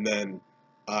 and then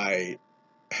I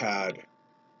had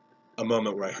a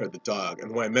moment where I heard the dog.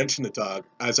 And why I mentioned the dog,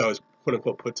 as I was quote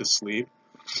unquote put to sleep,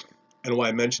 and why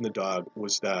I mentioned the dog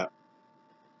was that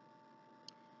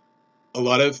a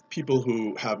lot of people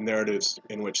who have narratives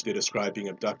in which they describe being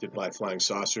abducted by flying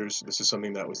saucers, this is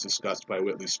something that was discussed by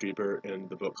Whitley Strieber in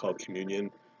the book called Communion.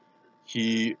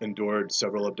 He endured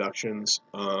several abductions.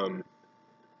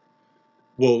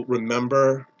 Will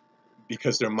remember,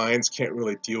 because their minds can't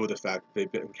really deal with the fact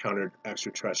that they've encountered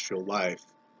extraterrestrial life,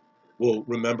 will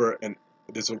remember, and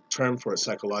there's a term for it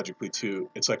psychologically too.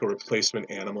 It's like a replacement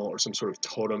animal or some sort of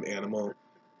totem animal.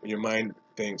 When your mind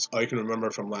thinks, oh, you can remember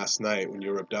from last night when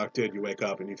you were abducted, you wake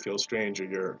up and you feel strange, or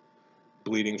you're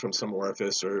bleeding from some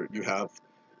orifice, or you have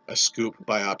a scoop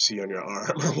biopsy on your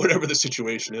arm, or whatever the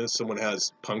situation is. Someone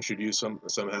has punctured you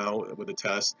somehow with a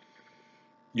test.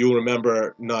 You'll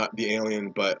remember not the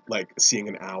alien, but like seeing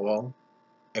an owl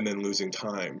and then losing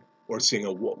time, or seeing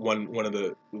one of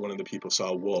the people saw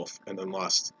a wolf and then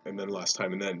lost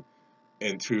time,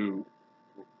 and through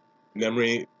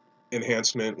memory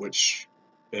enhancement, which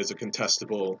is a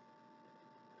contestable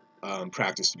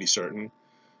practice to be certain,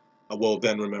 will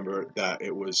then remember that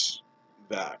it was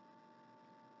that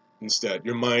instead.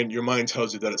 Your mind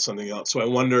tells you that it's something else. So I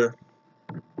wonder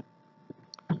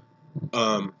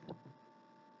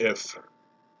if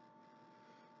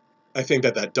I think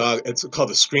that dog, it's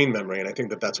called a screen memory, and I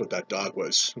think that that's what that dog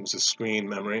was. It was a screen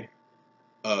memory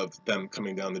of them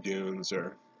coming down the dunes,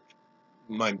 or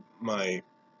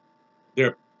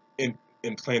they're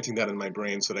implanting that in my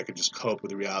brain so that I could just cope with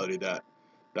the reality that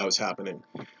was happening.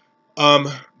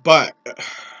 But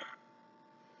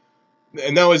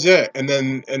and that was it. And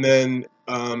then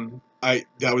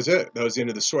that was it. That was the end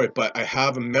of the story. But I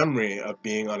have a memory of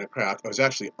being on a craft. I was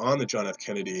actually on the John F.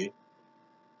 Kennedy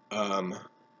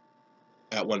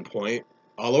at one point,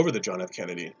 all over the John F.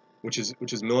 Kennedy, which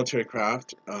is military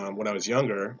craft when I was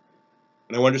younger.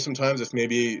 And I wonder sometimes if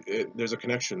maybe there's a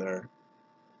connection there.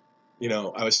 You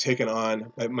know, I was taken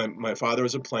on. My father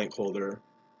was a plank holder.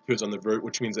 He was on the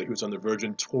which means that he was on the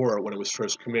Virgin tour when it was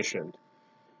first commissioned.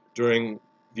 During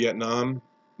Vietnam,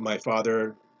 my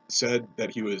father said that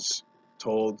he was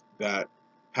told that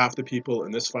half the people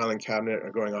in this filing cabinet are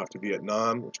going off to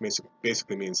Vietnam, which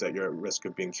basically means that you're at risk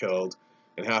of being killed,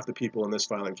 and half the people in this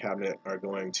filing cabinet are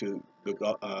going to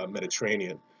the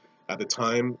Mediterranean. At the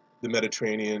time, the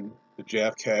Mediterranean, the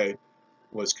JFK,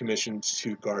 was commissioned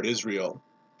to guard Israel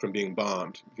from being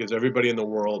bombed, because everybody in the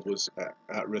world was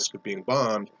at risk of being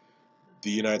bombed.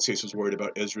 The United States was worried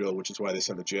about Israel, which is why they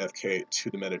sent the JFK to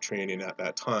the Mediterranean at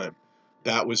that time.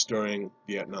 That was during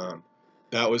Vietnam.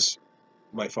 That was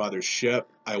my father's ship.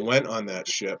 I went on that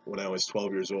ship when I was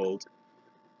 12 years old.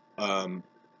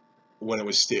 When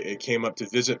it came up to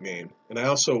visit Maine,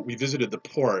 and we visited the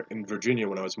port in Virginia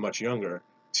when I was much younger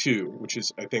too, which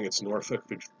is, I think it's Norfolk,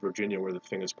 Virginia, where the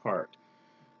thing is parked.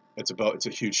 It's a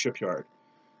huge shipyard.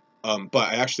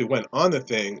 But I actually went on the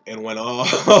thing and went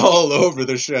all over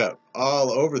the ship,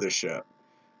 all over the ship.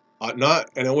 And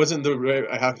it wasn't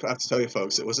I have to tell you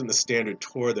folks, it wasn't the standard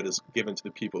tour that is given to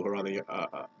the people who are on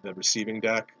the receiving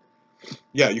deck.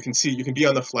 Yeah, you can be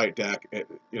on the flight deck,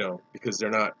 because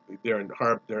they're in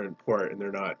port, and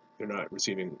they're not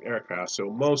receiving aircraft. So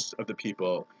most of the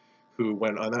people who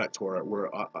went on that tour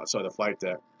were outside the flight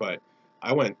deck. But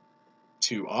I went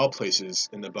to all places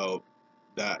in the boat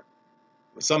that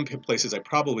some places I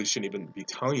probably shouldn't even be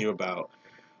telling you about.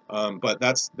 But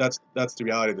that's the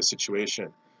reality of the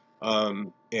situation.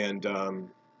 And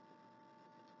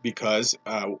Because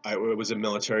it was a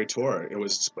military tour. It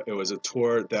was a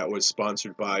tour that was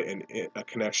sponsored by a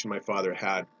connection my father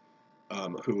had,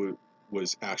 who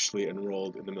was actually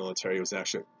enrolled in the military. He was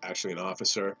actually an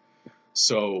officer.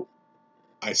 So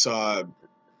I saw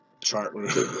chart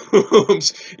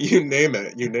rooms, you name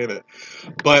it.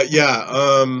 But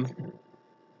yeah,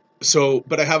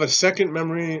 but I have a second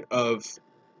memory of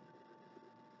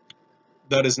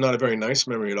that is not a very nice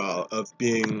memory at all, of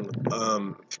being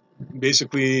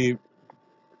basically,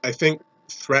 I think,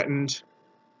 threatened,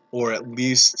 or at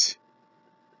least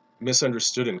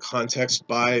misunderstood in context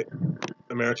by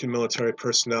American military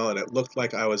personnel, and it looked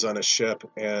like I was on a ship,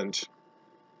 and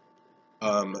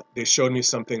they showed me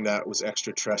something that was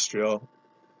extraterrestrial,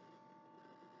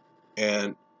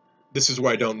 and this is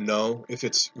where I don't know if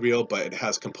it's real, but it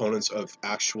has components of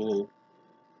actual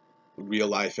real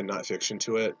life and not fiction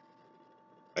to it.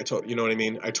 You know what I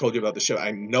mean? I told you about the ship.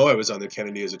 I know I was on the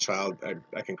Kennedy as a child.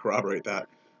 I can corroborate that,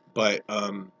 but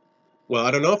well,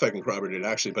 I don't know if I can corroborate it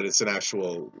actually, but it's an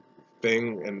actual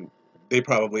thing, and they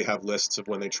probably have lists of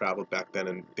when they traveled back then,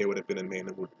 and they would have been in Maine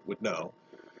and would know.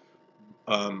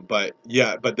 But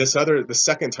yeah, the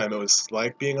second time, it was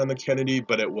like being on the Kennedy,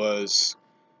 but it was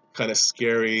kind of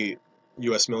scary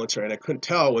U.S. military, and I couldn't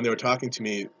tell when they were talking to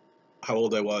me how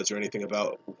old I was or anything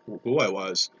about who I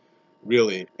was,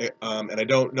 really. And I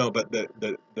don't know, but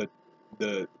the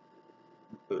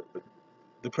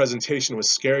the presentation was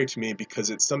scary to me because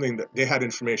it's something that they had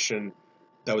information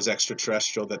that was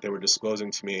extraterrestrial that they were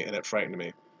disclosing to me, and it frightened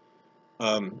me.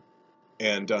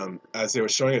 As they were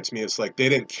showing it to me, it's like they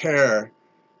didn't care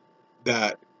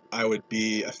that I would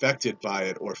be affected by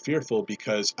it or fearful,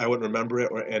 because I wouldn't remember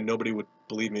it, and nobody would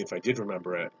believe me if I did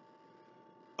remember it.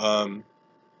 And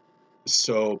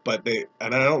I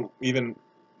don't even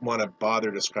want to bother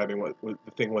describing what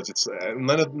the thing was. It's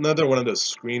another one of those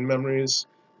screen memories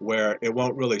where it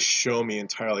won't really show me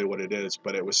entirely what it is,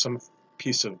 but it was some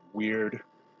piece of weird,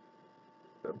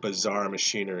 bizarre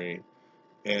machinery.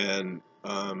 And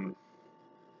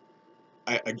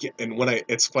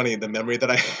it's funny, the memory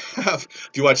that I have, if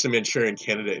you watch the Manchurian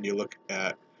Candidate and you look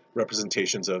at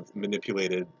representations of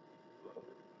manipulated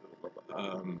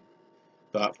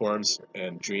thought forms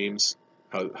and dreams,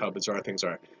 how bizarre things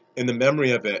are. In the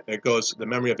memory of it, the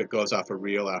memory of it goes off a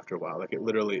reel after a while. Like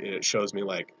it shows me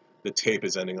like the tape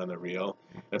is ending on the reel.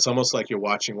 And it's almost like you're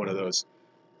watching one of those.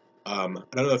 I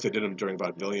don't know if they did them during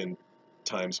vaudevillian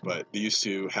times, but they used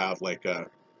to have like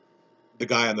the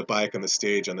guy on the bike on the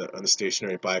stage on the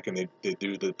stationary bike, and they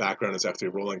do the background is actually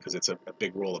rolling because it's a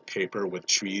big roll of paper with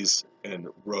trees and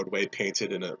roadway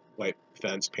painted and a white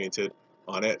fence painted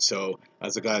on it. So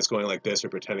as the guy's going like this or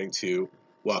pretending to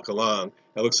walk along,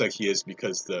 it looks like he is,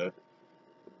 because the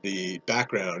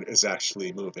background is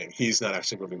actually moving. He's not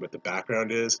actually moving, but the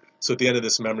background is. So at the end of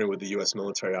this memory with the U.S.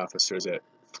 military officers, it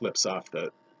flips off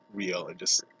the reel and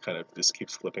just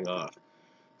keeps flipping off.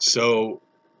 So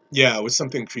yeah, it was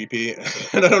something creepy,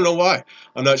 and I don't know why.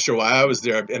 I'm not sure why I was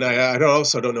there, and I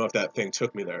also don't know if that thing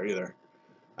took me there either.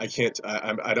 I can't.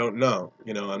 I don't know.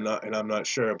 I'm not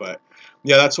sure. But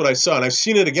yeah, that's what I saw, and I've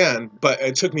seen it again. But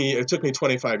it took me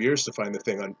 25 years to find the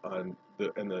thing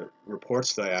in the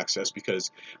reports that I accessed,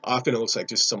 because often it looks like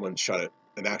just someone shot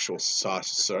an actual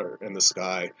saucer in the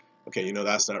sky. Okay,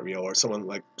 that's not real, or someone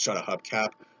like shot a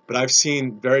hubcap. But I've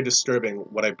seen very disturbing,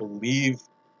 what I believe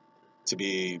to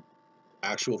be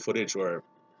actual footage, or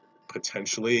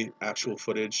potentially actual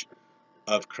footage,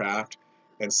 of craft,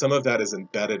 and some of that is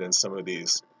embedded in some of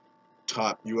these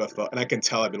top UFO, and I can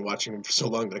tell, I've been watching them for so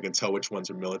long that I can tell which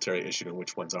ones are military issued and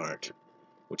which ones aren't,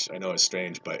 which I know is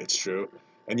strange, but it's true.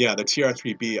 And yeah, the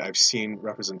TR-3B, I've seen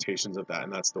representations of that,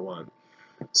 and that's the one.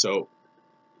 So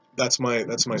that's my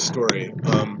story.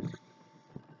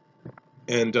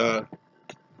 And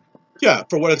Yeah,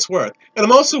 for what it's worth. And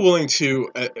I'm also willing to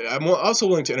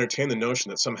entertain the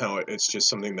notion that somehow it's just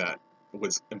something that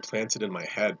was implanted in my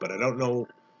head, but I don't know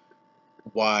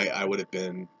why I would have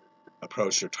been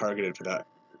approached or targeted for that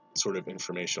sort of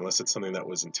information unless it's something that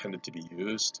was intended to be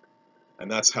used. And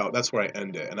that's where I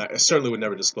end it. And I certainly would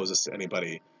never disclose this to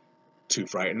anybody to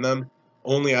frighten them,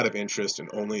 only out of interest and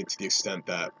only to the extent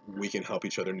that we can help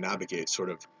each other navigate sort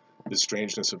of the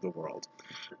strangeness of the world.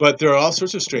 But there are all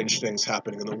sorts of strange things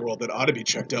happening in the world that ought to be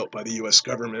checked out by the U.S.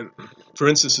 government. For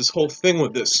instance, this whole thing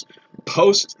with this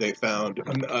post they found,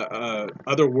 an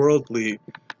otherworldly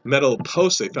metal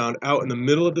post they found out in the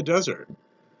middle of the desert.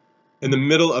 In the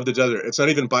middle of the desert. It's not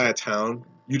even by a town.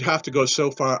 You'd have to go so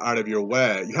far out of your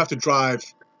way. You have to drive,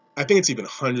 I think it's even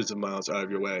hundreds of miles out of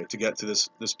your way to get to this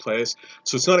place.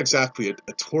 So it's not exactly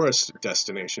a tourist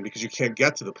destination because you can't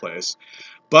get to the place.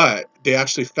 But they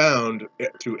actually found,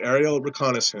 through aerial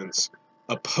reconnaissance,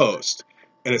 a post.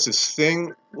 And it's this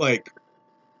thing like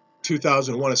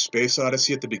 2001: A Space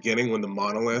Odyssey at the beginning when the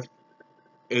monolith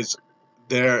is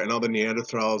there and all the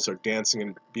Neanderthals are dancing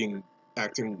and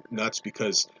acting nuts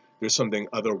because there's something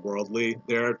otherworldly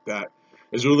there that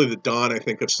is really the dawn, I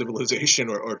think, of civilization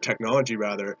or technology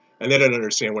rather, and they don't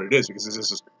understand what it is because this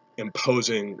is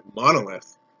imposing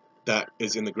monolith that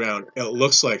is in the ground. It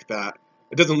looks like that.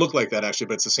 It doesn't look like that actually,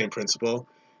 but it's the same principle.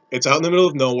 It's out in the middle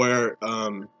of nowhere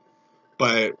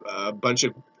by a bunch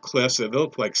of cliffs that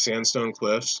look like sandstone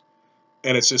cliffs,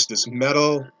 and it's just this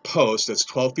metal post that's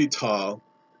 12 feet tall,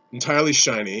 entirely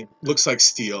shiny, looks like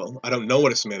steel. I don't know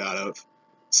what it's made out of.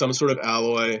 Some sort of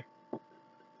alloy.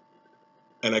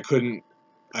 And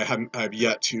I have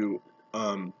yet to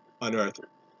unearth,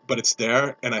 but it's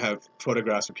there, and I have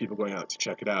photographs of people going out to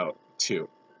check it out too.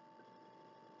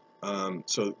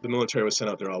 So the military was sent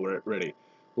out there already.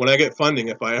 When I get funding,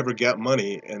 if I ever get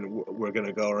money, and we're going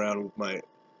to go around with my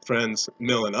friends,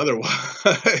 mill and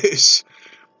otherwise,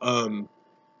 um,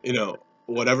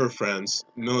 whatever friends,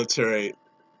 military,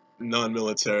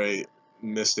 non-military,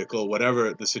 mystical,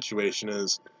 whatever the situation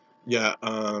is, yeah,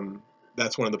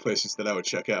 that's one of the places that I would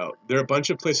check out. There are a bunch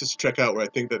of places to check out where I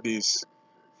think that these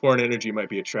foreign energy might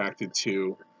be attracted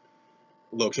to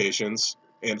locations,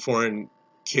 and foreign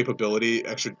capability,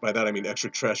 by that I mean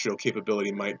extraterrestrial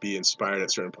capability, might be inspired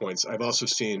at certain points. I've also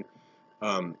seen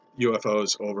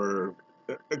UFOs over,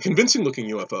 convincing looking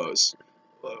UFOs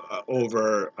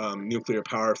over nuclear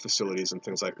power facilities and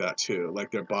things like that too.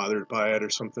 Like they're bothered by it or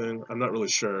something. I'm not really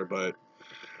sure, but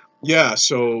yeah.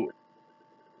 So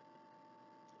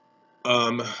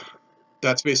um,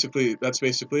 that's basically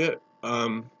it.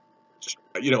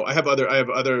 I have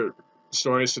other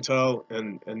stories to tell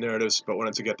and narratives, but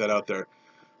wanted to get that out there.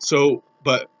 So,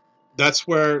 but that's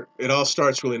where it all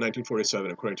starts really in 1947,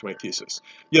 according to my thesis.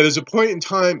 Yeah, there's a point in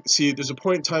time. See, there's a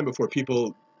point in time before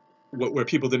people where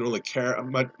people didn't really care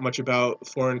much about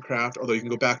foreign craft, although you can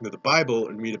go back into the Bible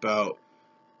and read about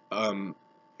um,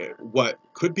 what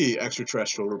could be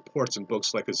extraterrestrial reports in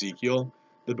books like Ezekiel.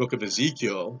 The book of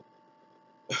Ezekiel,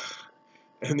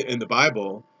 in the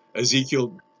Bible,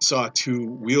 Ezekiel saw two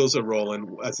wheels a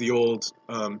rolling, as the old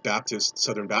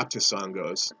Southern Baptist song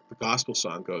goes, the gospel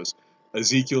song goes.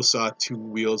 Ezekiel saw two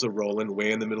wheels a rolling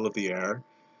way in the middle of the air,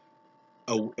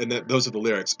 those are the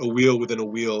lyrics. A wheel within a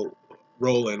wheel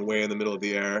rolling way in the middle of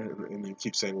the air, and you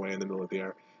keep saying way in the middle of the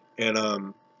air. And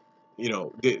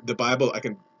the Bible, I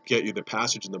can get you the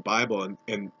passage in the Bible,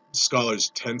 and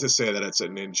scholars tend to say that it's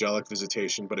an angelic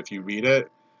visitation. But if you read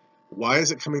it, why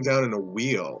is it coming down in a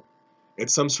wheel?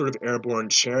 It's some sort of airborne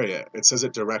chariot. It says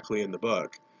it directly in the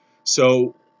book.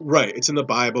 So, right, it's in the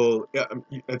Bible.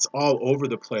 It's all over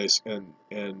the place, and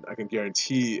I can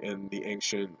guarantee in the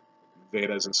ancient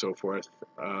Vedas and so forth,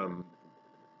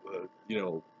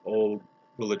 old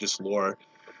religious lore,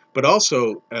 but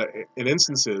also in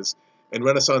instances in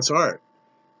Renaissance art.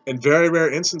 In very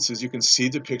rare instances, you can see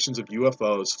depictions of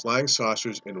UFOs, flying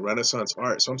saucers in Renaissance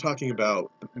art. So I'm talking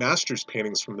about masters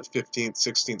paintings from the 15th,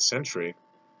 16th century,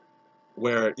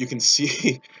 where you can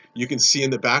see you can see in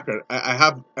the background. I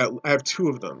have two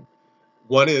of them.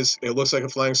 One is it looks like a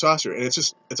flying saucer, and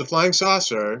it's a flying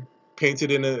saucer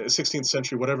painted in a 16th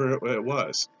century whatever it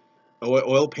was,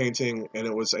 oil painting, and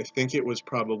I think it was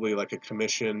probably like a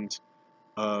commissioned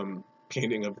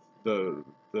painting of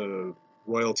the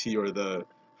royalty or the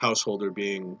householder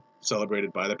being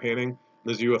celebrated by the painting.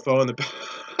 There's a UFO in the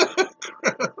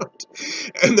background,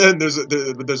 and then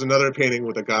there's another painting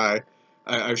with a guy.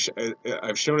 I've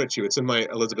shown it to you. It's in my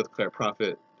Elizabeth Clare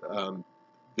Prophet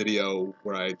video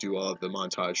where I do all of the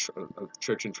montage of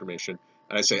church information,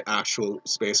 and I say actual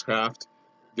spacecraft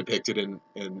depicted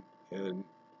in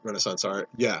Renaissance art.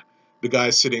 Yeah, the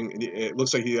guy's sitting. It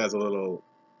looks like he has a little.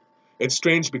 It's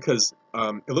strange because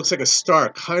it looks like a star,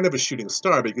 kind of a shooting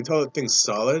star, but you can tell that thing's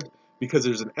solid because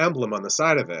there's an emblem on the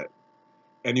side of it,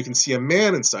 and you can see a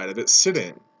man inside of it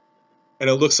sitting, and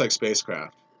it looks like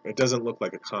spacecraft. It doesn't look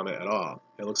like a comet at all.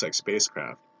 It looks like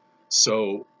spacecraft.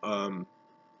 So, and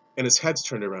his head's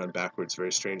turned around backwards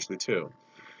very strangely too.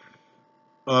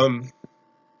 Where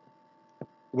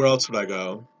else would I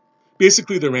go?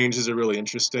 Basically, the ranges are really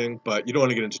interesting, but you don't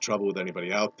want to get into trouble with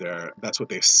anybody out there. That's what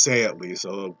they say, at least,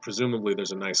 although presumably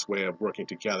there's a nice way of working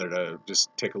together to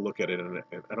just take a look at it in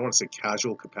I don't want to say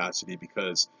casual capacity,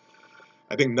 because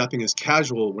I think nothing is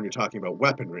casual when you're talking about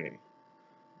weaponry,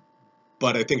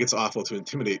 but I think it's awful to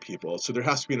intimidate people, so there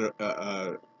has to be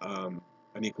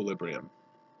an equilibrium.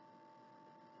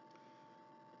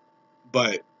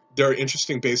 But there are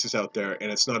interesting bases out there,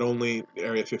 and it's not only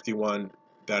Area 51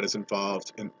 that is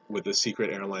involved with the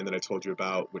secret airline that I told you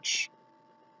about, which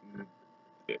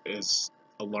is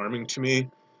alarming to me,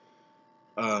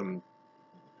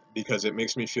 because it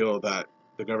makes me feel that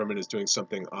the government is doing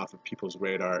something off of people's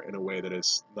radar in a way that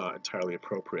is not entirely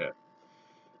appropriate.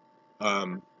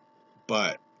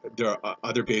 But there are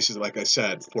other bases, like I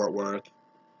said, Fort Worth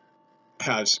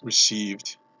has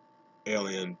received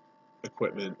alien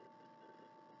equipment,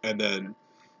 and then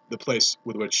the place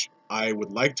with which I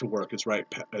would like to work is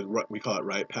we call it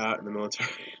Wright Pat in the military,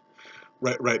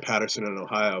 Wright Patterson in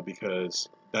Ohio, because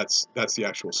that's the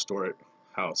actual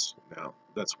storehouse now.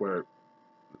 That's where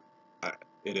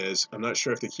it is. I'm not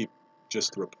sure if they keep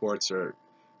just the reports, or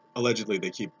allegedly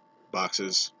they keep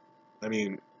boxes. I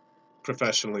mean,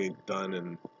 professionally done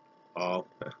and all,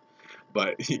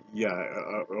 but yeah,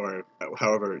 or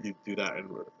however you do that in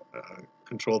a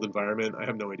controlled environment. I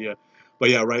have no idea, but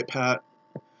yeah, Wright Pat.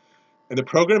 And the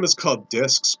program is called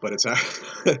DISCS, but it's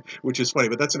which is funny,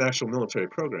 but that's an actual military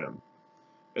program.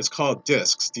 It's called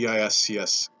DISCS,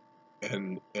 DISCS,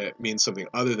 and it means something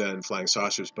other than flying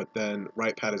saucers. But then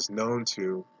Wright Pat is known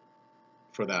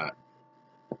for that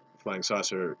flying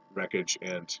saucer wreckage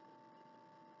and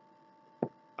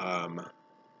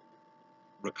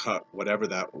whatever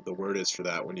the word is for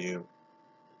that when you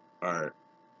are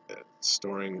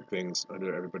storing things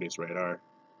under everybody's radar.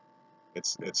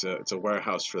 It's a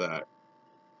warehouse for that.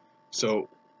 So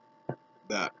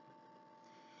that.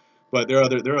 But there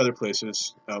are other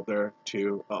places out there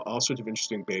too, all sorts of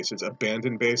interesting bases,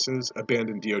 abandoned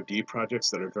DoD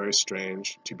projects that are very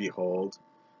strange to behold.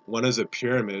 One is a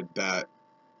pyramid that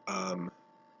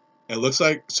it looks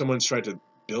like someone's tried to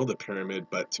build a pyramid,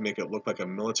 but to make it look like a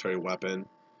military weapon.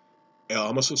 It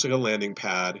almost looks like a landing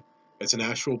pad. It's an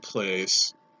actual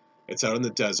place. It's out in the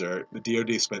desert. The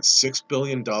DoD spent $6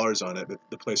 billion on it.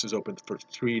 The place was open for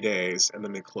 3 days, and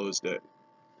then they closed it.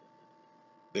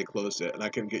 And I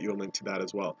can get you a link to that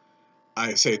as well.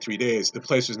 I say 3 days. The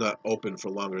place was not open for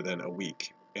longer than a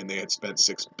week, and they had spent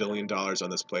 $6 billion on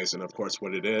this place. And of course,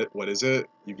 what is it?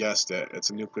 You guessed it. It's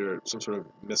some sort of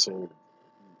missile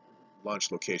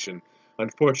launch location.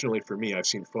 Unfortunately for me, I've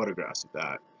seen photographs of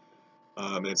that.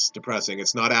 It's depressing.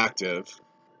 It's not active,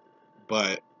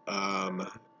 but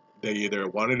they either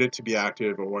wanted it to be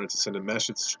active or wanted to send a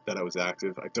message that it was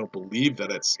active. I don't believe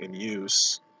that it's in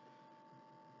use,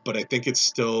 but I think it's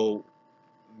still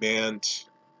manned.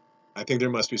 I think there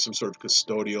must be some sort of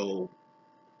custodial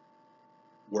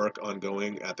work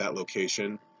ongoing at that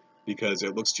location, because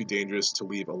it looks too dangerous to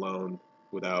leave alone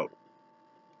without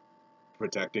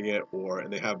protecting it,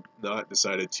 and they have not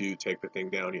decided to take the thing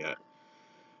down yet.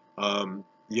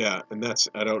 Yeah, and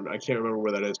I can't remember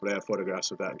where that is, but I have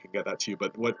photographs of that and can get that to you.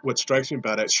 But what strikes me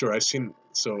about it, sure, I've seen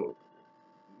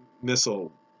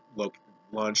missile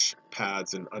launch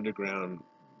pads and underground,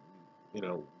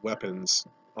 weapons,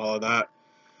 all of that.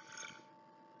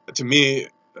 To me,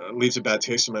 leaves a bad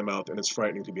taste in my mouth, and it's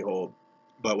frightening to behold.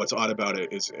 But what's odd about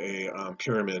it is a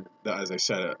pyramid that, as I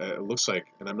said, it looks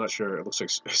like, and I'm not sure, it looks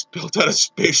like it's built out of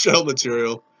space shuttle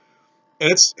material.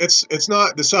 And it's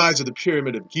not the size of the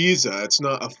Pyramid of Giza. It's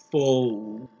not a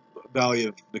full Valley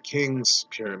of the Kings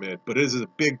pyramid, but it is a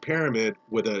big pyramid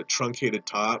with a truncated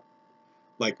top,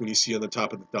 like when you see on the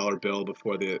top of the dollar bill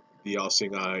before the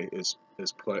all-seeing eye is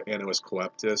put Annois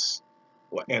Coeptus,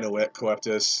 or Annoet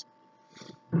Coeptus.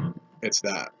 It's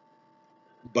that,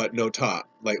 but no top,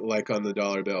 like on the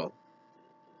dollar bill.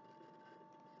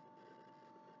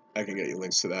 I can get you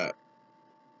links to that.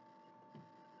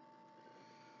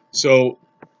 So,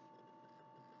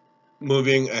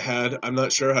 moving ahead, I'm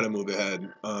not sure how to move ahead.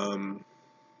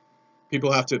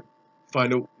 People have to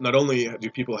not only do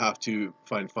people have to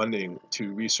find funding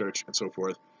to research and so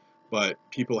forth, but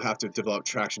people have to develop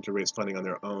traction to raise funding on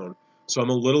their own. So I'm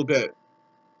a little bit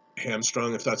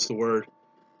hamstrung, if that's the word,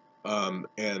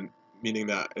 and meaning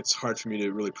that it's hard for me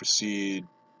to really proceed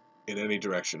in any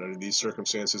direction under these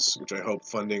circumstances, which I hope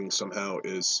funding somehow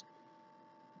is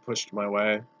pushed my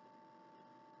way,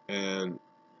 and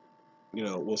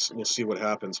we'll see what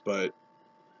happens. But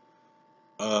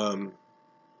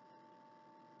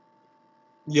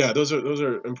yeah, those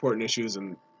are important issues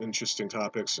and interesting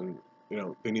topics, and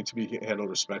they need to be handled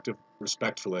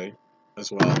respectfully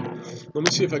as well. Let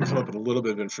me see if I can come up with a little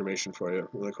bit of information for you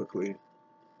really quickly.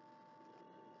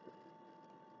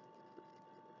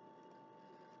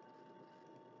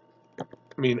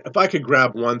 I mean, if I could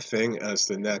grab one thing as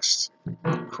the next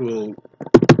cool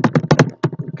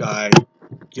guy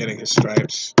getting his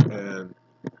stripes and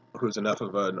who's enough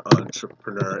of an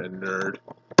entrepreneur and nerd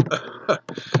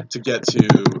to get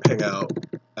to hang out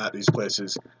at these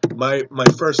places, my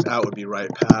first out would be Right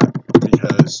Pat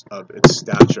because of its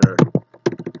stature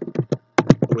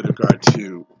with regard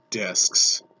to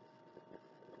discs.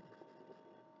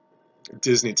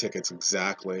 Disney tickets,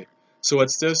 exactly. So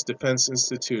what's this? Defense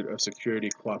Institute of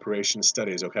Security Cooperation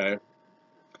Studies, okay?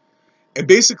 And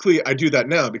basically, I do that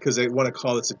now because I want to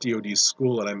call this a DoD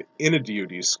school, and I'm in a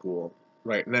DoD school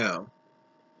right now.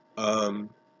 For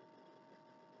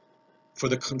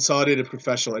the Consolidated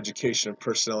Professional Education of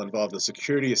Personnel Involved in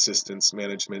Security Assistance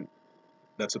Management,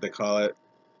 that's what they call it,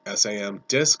 SAM,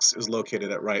 DISCS is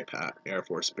located at Wright Pat Air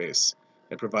Force Base.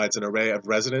 It provides an array of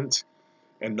resident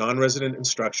and non-resident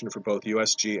instruction for both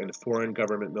USG and foreign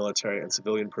government military and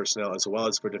civilian personnel, as well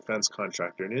as for defense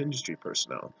contractor and industry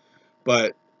personnel.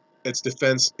 But it's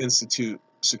Defense Institute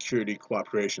Security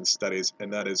Cooperation Studies,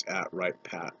 and that is at Wright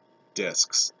Pat,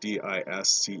 DISCS,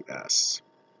 DISCS.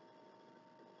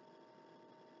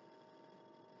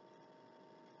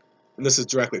 And this is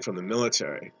directly from the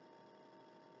military.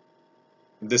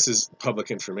 This is public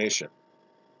information.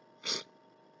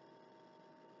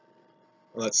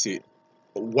 Let's see.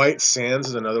 White Sands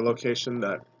is another location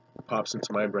that pops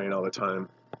into my brain all the time,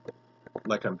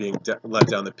 like I'm being led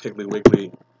down the Piggly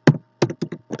Wiggly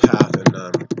path in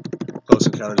Close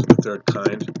Encounters of the Third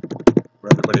Kind,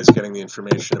 where everybody's getting the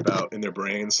information about in their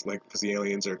brains, like because the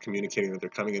aliens are communicating that they're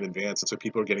coming in advance, and so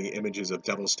people are getting images of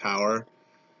Devil's Tower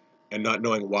and not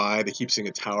knowing why they keep seeing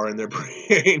a tower in their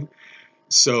brain.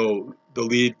 So the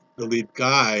lead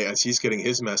guy, as he's getting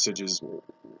his messages,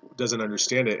 doesn't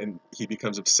understand it, and he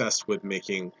becomes obsessed with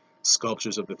making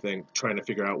sculptures of the thing, trying to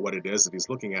figure out what it is that he's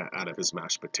looking at out of his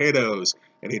mashed potatoes.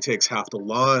 And he takes half the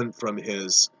lawn from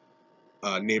his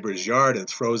neighbor's yard and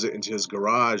throws it into his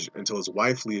garage until his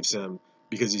wife leaves him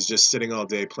because he's just sitting all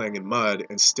day playing in mud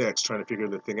and sticks trying to figure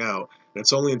the thing out. And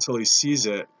it's only until he sees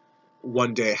it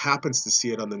one day, happens to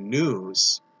see it on the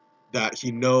news, that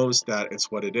he knows that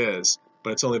it's what it is,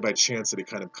 but it's only by chance that he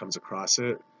kind of comes across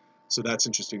it. So that's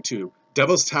interesting too.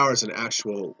 Devil's Tower is an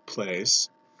actual place.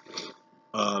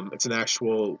 It's an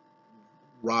actual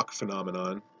rock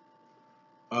phenomenon.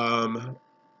 And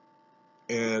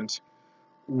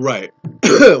right,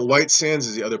 White Sands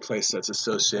is the other place that's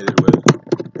associated with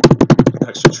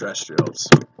extraterrestrials.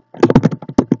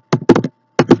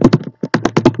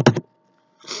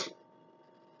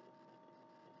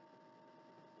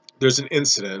 There's an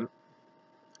incident,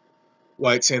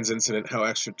 White Sands incident, how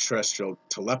extraterrestrial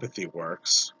telepathy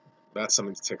works. That's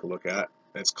something to take a look at.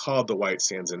 It's called the White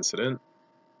Sands incident.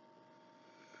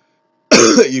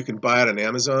 You can buy it on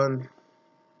Amazon.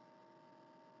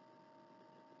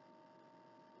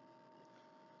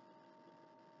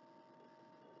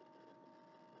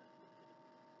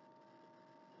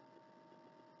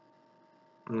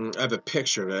 I have a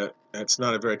picture of it. It's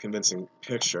not a very convincing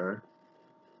picture,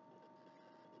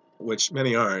 which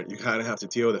many aren't. You kind of have to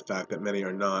deal with the fact that many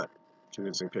are not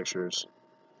convincing pictures.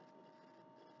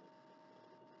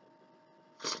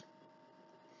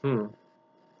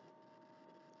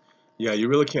 Yeah, you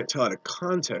really can't tell out of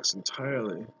context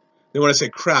entirely. They want to say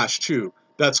crash, too.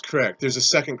 That's correct. There's a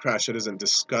second crash that isn't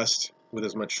discussed with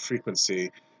as much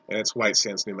frequency, and it's White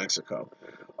Sands, New Mexico.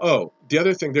 Oh, the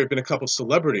other thing, there have been a couple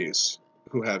celebrities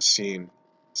who have seen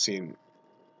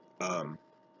there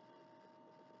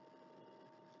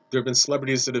have been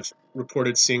celebrities that have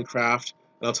reported seeing craft,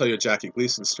 and I'll tell you a Jackie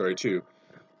Gleason story, too.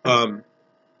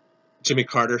 Jimmy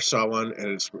Carter saw one,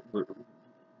 and it's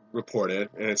reported,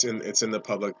 and it's in the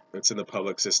public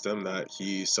system that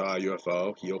he saw a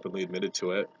UFO. He openly admitted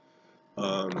to it.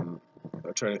 I'm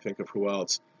trying to think of who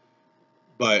else,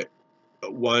 but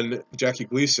one, Jackie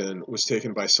Gleason, was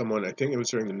taken by someone. I think it was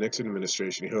during the Nixon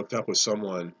administration. He hooked up with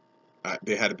someone.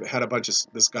 They had a bunch of.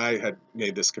 This guy had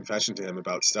made this confession to him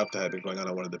about stuff that had been going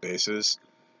on one of the bases.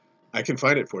 I can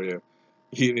find it for you.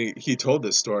 He told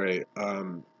this story.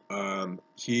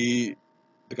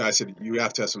 The guy said, "You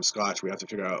have to have some scotch. We have to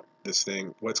figure out this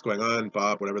thing. What's going on,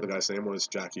 Bob?" Whatever the guy's name was,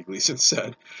 Jackie Gleason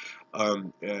said.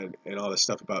 and all this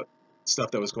stuff about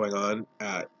stuff that was going on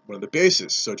at one of the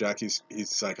bases. So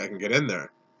he's like, I can get in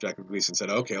there. Jackie Gleason said,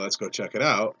 okay, let's go check it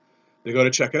out. They go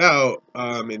to check it out,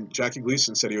 and Jackie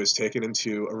Gleason said he was taken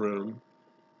into a room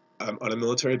on a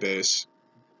military base,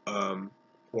 or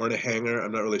in a hangar.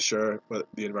 I'm not really sure what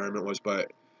the environment was,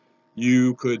 but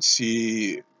you could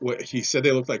see what he said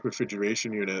they looked like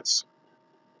refrigeration units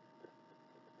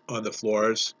on the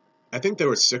floors. I think there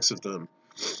were 6 of them.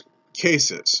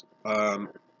 Cases,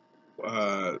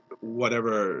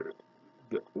 whatever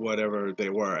they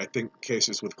were. I think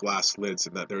cases with glass lids,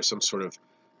 and that there's some sort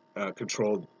of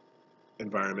controlled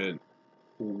environment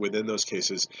within those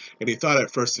cases. And he thought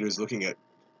at first that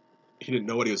he didn't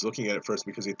know what he was looking at first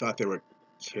because he thought they were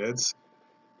kids.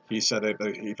 He said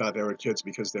that he thought they were kids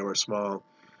because they were small.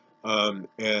 And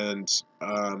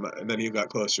then he got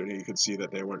closer and he could see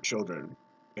that they weren't children.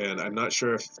 And I'm not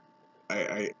sure if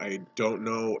I don't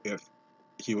know if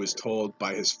he was told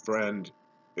by his friend,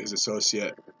 his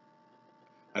associate.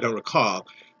 I don't recall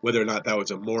whether or not that was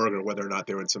a morgue or whether or not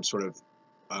they were in some sort of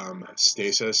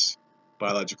stasis,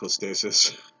 biological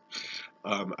stasis.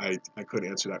 I couldn't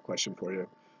answer that question for you.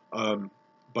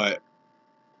 But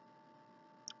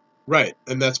right,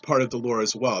 and that's part of the lore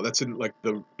as well. That's in like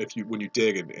when you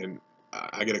dig and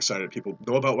I get excited. People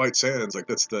know about White Sands, like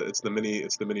it's the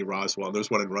mini Roswell. And there's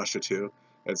one in Russia too.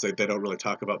 It's like they don't really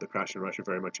talk about the crash in Russia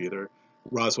very much either.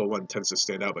 Roswell one tends to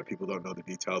stand out, but people don't know the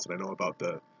details. And I know about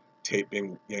the tape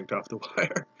being yanked off the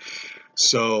wire.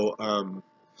 So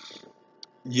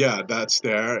yeah, that's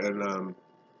there, and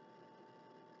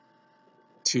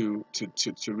to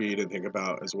read and think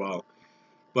about as well.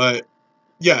 But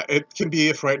yeah, it can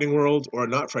be a frightening world or a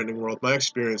not frightening world. My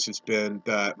experience has been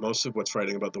that most of what's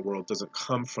frightening about the world doesn't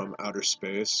come from outer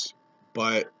space,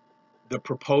 but the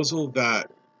proposal that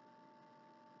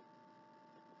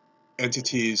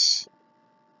entities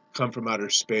come from outer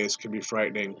space can be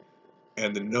frightening,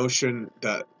 and the notion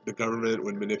that the government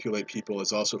would manipulate people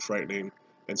is also frightening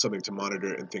and something to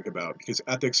monitor and think about, because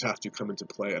ethics have to come into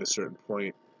play at a certain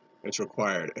point. It's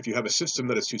required. If you have a system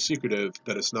that is too secretive,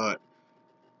 that is not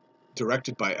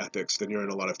directed by ethics, then you're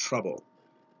in a lot of trouble,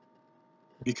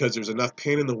 because there's enough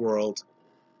pain in the world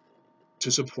to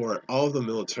support all of the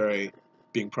military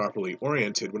being properly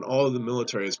oriented. When all of the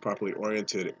military is properly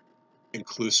oriented,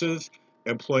 inclusive,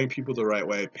 employing people the right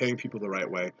way, paying people the right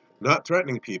way, not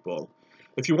threatening people.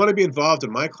 If you want to be involved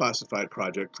in my classified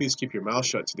project, please keep your mouth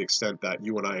shut to the extent that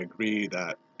you and I agree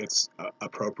that it's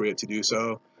appropriate to do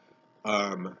so.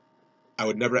 I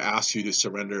would never ask you to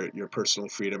surrender your personal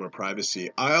freedom or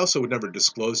privacy. I also would never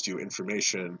disclose to you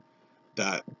information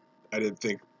that I didn't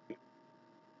think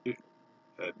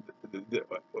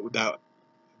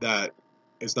that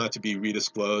is not to be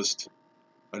redisclosed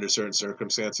under certain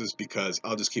circumstances, because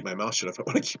I'll just keep my mouth shut if I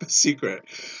want to keep a secret.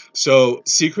 So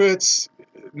secrets,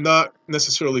 not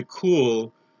necessarily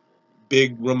cool,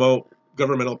 big remote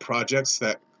governmental projects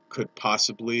that could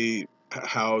possibly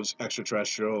house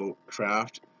extraterrestrial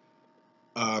craft,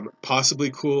 possibly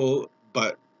cool,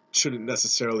 but shouldn't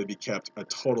necessarily be kept a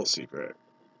total secret.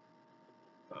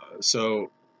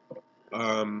 So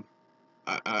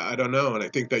I don't know, and I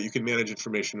think that you can manage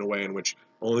information in a way in which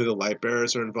only the light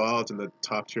bearers are involved in the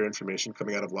top tier information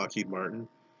coming out of Lockheed Martin,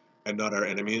 and not our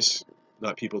enemies,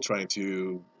 not people trying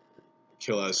to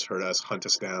kill us, hurt us, hunt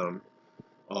us down,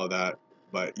 all of that.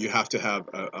 But you have to have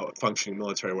a functioning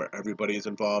military where everybody is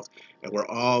involved and where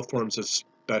all forms of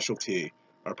specialty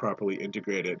are properly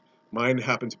integrated. Mine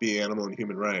happen to be animal and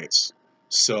human rights,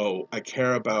 so I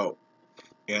care about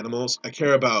animals. I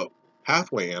care about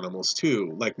halfway animals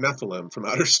too, like Nephilim from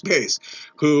outer space,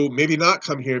 who maybe not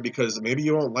come here because maybe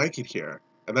you won't like it here.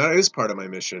 And that is part of my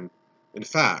mission. In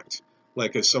fact,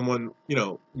 like if someone,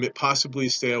 possibly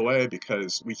stay away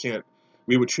because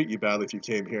we would treat you badly if you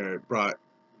came here, brought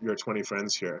your 20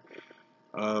 friends here,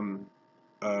 um,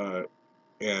 uh,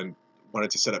 and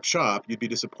wanted to set up shop. You'd be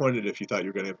disappointed if you thought you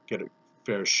were going to get a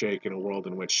fair shake in a world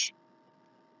in which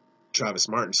Travis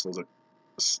Martin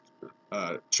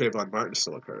Trayvon Martin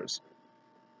still occurs,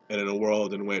 and in a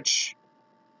world in which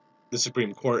the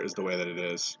Supreme Court is the way that it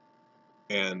is,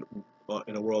 and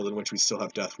in a world in which we still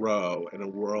have death row, in a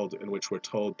world in which we're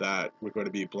told that we're going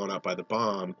to be blown up by the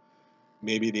bomb,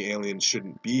 maybe the aliens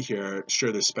shouldn't be here.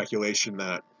 Sure, there's speculation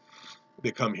that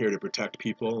they come here to protect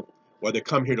people, or they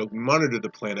come here to monitor the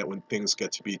planet when things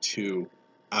get to be too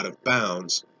out of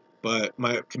bounds. But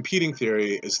my competing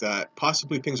theory is that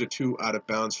possibly things are too out of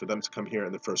bounds for them to come here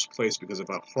in the first place because of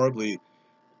how horribly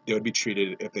they would be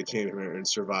treated if they came here and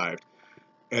survived.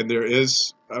 And there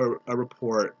is a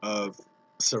report of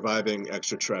surviving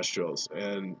extraterrestrials,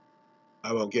 and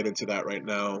I won't get into that right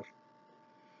now.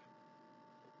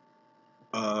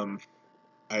 Um,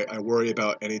 I worry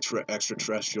about any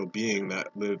extraterrestrial being that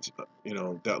lived,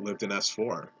 that lived in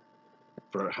S4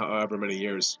 for however many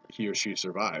years he or she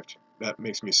survived. That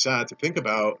makes me sad to think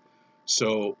about.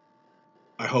 So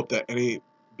I hope that any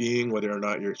being, whether or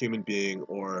not you're a human being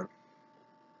or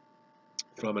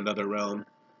from another realm,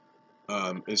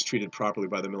 is treated properly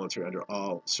by the military under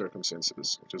all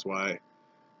circumstances, which is why,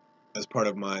 as part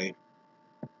of my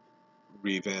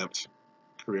revamped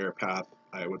career path,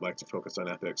 I would like to focus on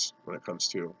ethics when it comes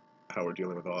to how we're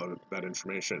dealing with all of that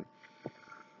information.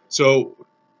 So,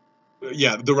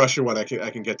 yeah, the Russian one, I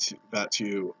can get to that to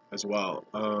you as well.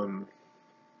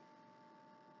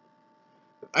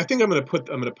 I think I'm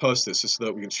gonna post this just so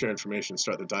that we can share information,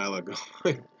 start the dialogue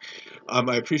going.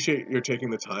 I appreciate your taking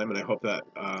the time, and I hope that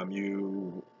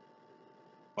you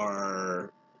are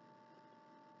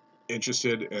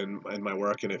interested in my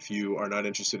work. And if you are not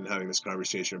interested in having this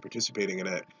conversation and participating in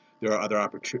it, there are other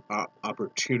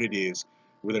opportunities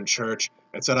within church.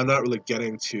 And so I'm not really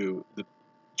getting to the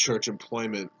church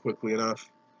employment quickly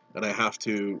enough, and I have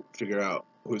to figure out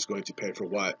who's going to pay for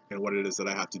what and what it is that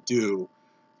I have to do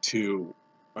to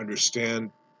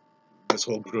understand this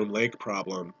whole Groom Lake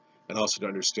problem, and also to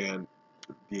understand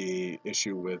the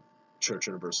issue with Church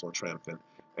Universal and Triumphant.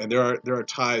 And there are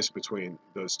ties between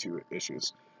those two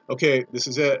issues. Okay, this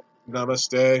is it.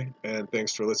 Namaste, and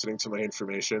thanks for listening to my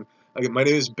information. Again, my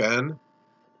name is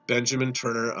Benjamin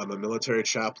Turner. I'm a military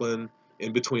chaplain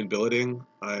in between billeting.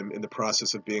 I'm in the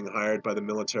process of being hired by the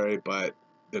military, but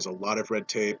there's a lot of red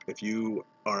tape. If you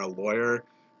are a lawyer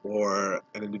or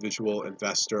an individual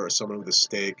investor or someone with a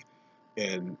stake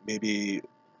in maybe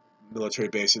military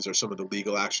bases or some of the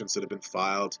legal actions that have been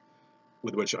filed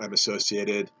with which I'm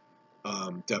associated,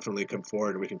 definitely come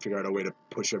forward and we can figure out a way to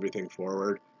push everything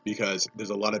forward, because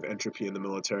there's a lot of entropy in the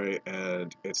military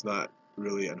and it's not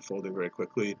really unfolding very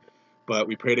quickly. But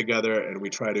we pray together and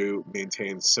we try to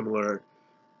maintain similar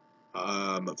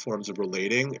forms of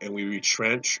relating, and we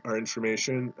retrench our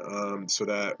information so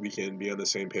that we can be on the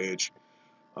same page.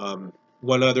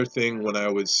 One other thing, when I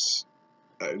was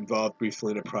involved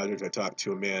briefly in a project, I talked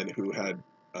to a man who had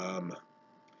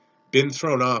been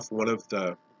thrown off one of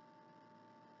the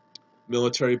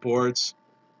military boards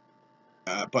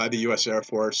by the U.S. Air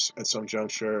Force at some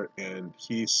juncture, and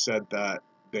he said that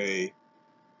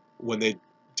when they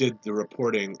did the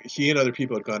reporting, he and other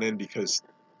people had gone in because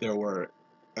there were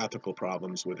ethical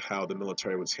problems with how the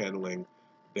military was handling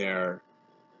their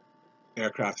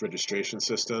aircraft registration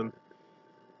system.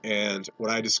 And what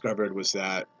I discovered was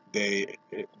that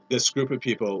this group of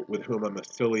people with whom I'm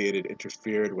affiliated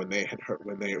interfered when they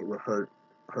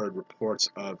heard reports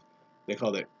of, they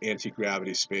called it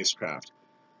anti-gravity spacecraft.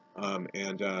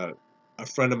 And a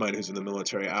friend of mine who's in the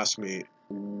military asked me,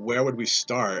 where would we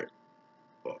start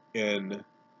in,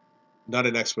 not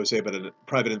an expose, but a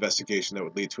private investigation that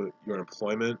would lead to your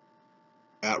employment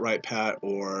at Right Pat,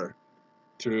 or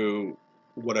through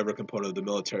whatever component of the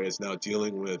military is now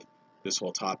dealing with this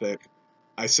whole topic.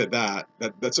 I said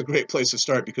that's a great place to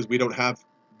start, because we don't have,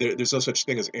 there's no such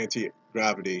thing as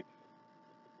anti-gravity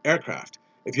aircraft.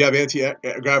 If you have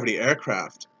anti-gravity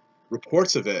aircraft,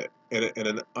 reports of it in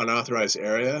an unauthorized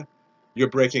area, you're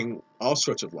breaking all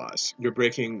sorts of laws. You're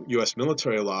breaking U.S.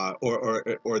 military law,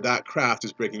 or that craft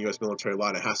is breaking U.S. military law,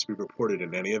 and it has to be reported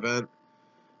in any event.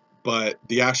 But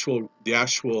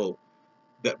that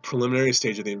preliminary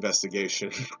stage of the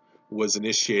investigation was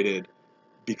initiated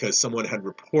because someone had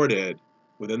reported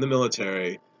within the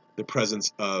military the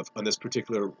presence of, on this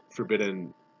particular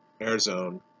forbidden air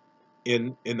zone,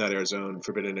 in that air zone,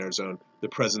 forbidden air zone, the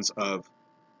presence of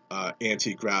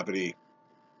anti-gravity.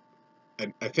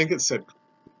 And I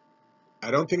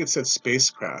don't think it said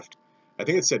spacecraft. I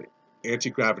think it said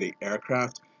anti-gravity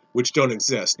aircraft, which don't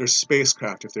exist. There's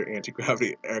spacecraft if they're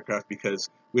anti-gravity aircraft, because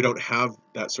we don't have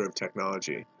that sort of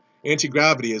technology.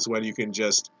 Anti-gravity is when you can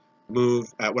just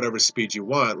move at whatever speed you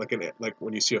want, like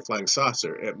when you see a flying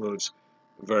saucer. It moves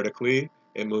vertically,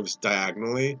 it moves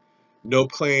diagonally. No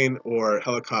plane or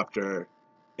helicopter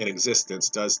in existence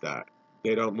does that.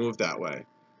 They don't move that way.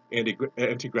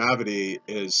 Anti-gravity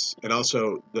is, and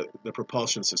also the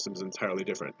propulsion system is entirely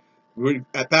different.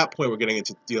 At that point, we're getting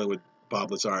into dealing with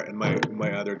Bob Lazar and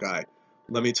my other guy.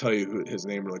 Let me tell you his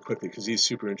name really quickly, because he's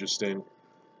super interesting.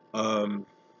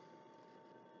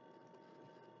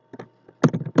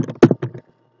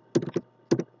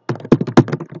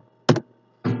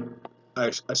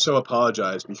 I so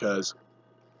apologize, because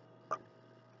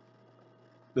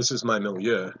this is my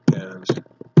milieu, and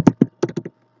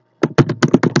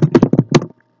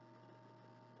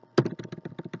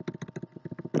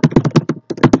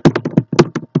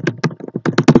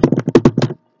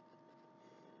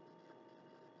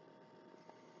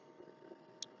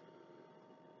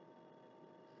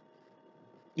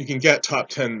you can get top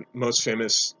 10 most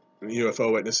famous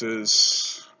UFO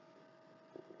witnesses.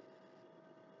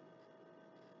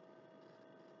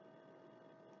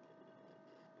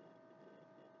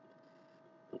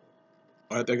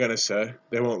 Aren't they gonna say?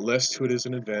 They won't list who it is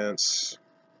in advance.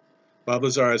 Bob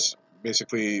Lazar is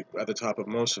basically at the top of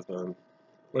most of them.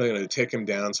 What are they gonna do? Take him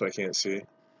down so I can't see?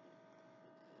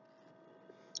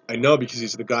 I know because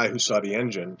he's the guy who saw the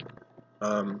engine.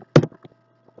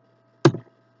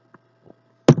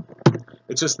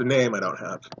 It's just the name I don't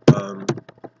have.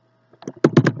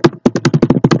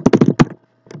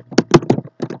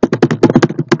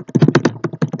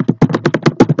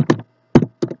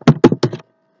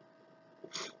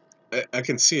 I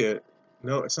can see it.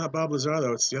 No, it's not Bob Lazar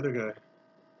though. It's the other guy.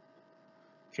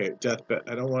 Okay, death.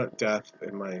 But I don't want death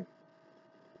in my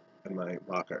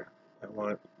locker. I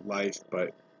want life,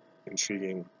 but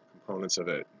intriguing components of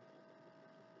it.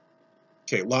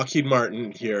 Okay, Lockheed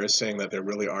Martin here is saying that there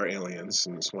really are aliens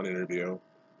in this one interview,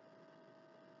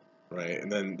 right?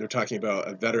 And then they're talking about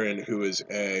a veteran who is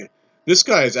this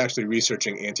guy is actually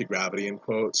researching anti-gravity in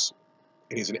quotes,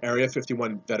 and he's an Area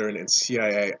 51 veteran and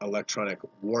CIA electronic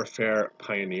warfare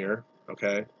pioneer,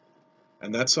 okay?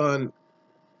 And that's on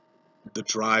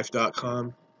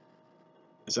thedrive.com.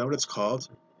 Is that what it's called?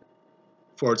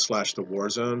 / the war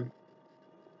zone.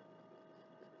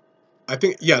 I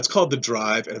think, yeah, it's called The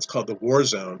Drive, and it's called The War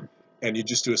Zone, and you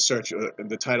just do a search.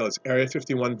 The title is Area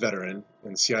 51 Veteran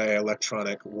and CIA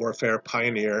Electronic Warfare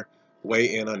Pioneer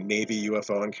Weigh In on Navy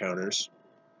UFO Encounters.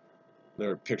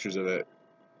 There are pictures of it.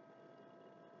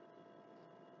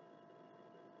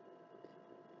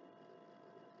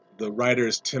 The writer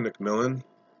is Tim McMillan.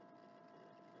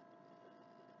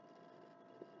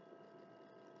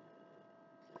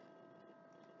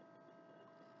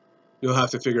 You'll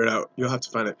have to figure it out. You'll have to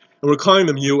find it. And we're calling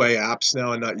them UAPs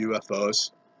now and not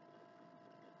UFOs.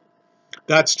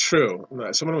 That's true.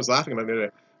 Someone was laughing about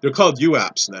it. They're called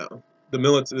UAPs now. The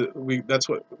military, that's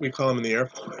what we call them in the Air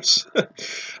Force.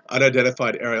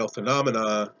 Unidentified aerial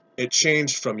phenomena. It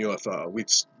changed from UFO.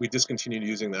 We discontinued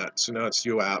using that, so now it's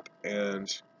UAP.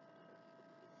 And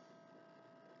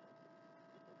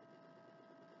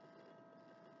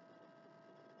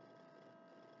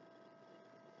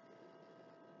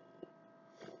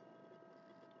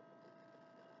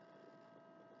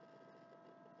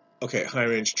okay, high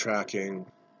range tracking.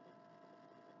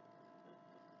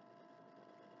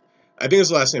 I think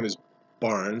his last name is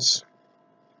Barnes.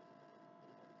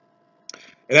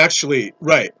 And actually,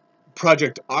 right,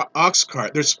 Project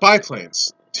Oxcart. There's spy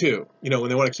planes too. You know, when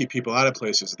they want to keep people out of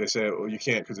places, they say, "Well, you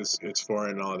can't because it's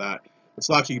foreign and all that." It's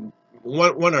Lockheed.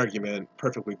 One argument,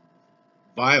 perfectly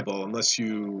viable, unless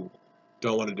you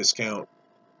don't want to discount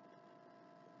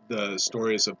the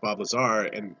stories of Bob Lazar.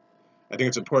 And I think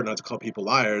it's important not to call people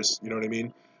liars. You know what I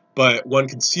mean? But one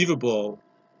conceivable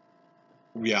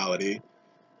reality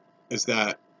is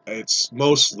that it's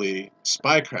mostly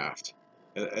spycraft.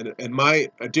 And my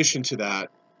addition to that,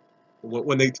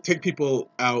 when they take people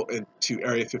out into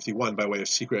Area 51 by way of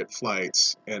secret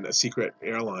flights and a secret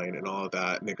airline and all of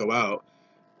that, and they go out,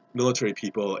 military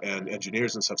people and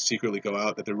engineers and stuff secretly go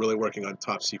out, that they're really working on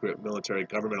top secret military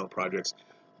governmental projects.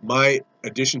 My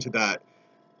addition to that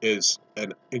is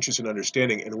an interest in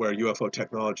understanding and where UFO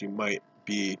technology might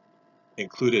be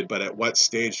included, but at what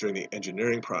stage during the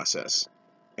engineering process,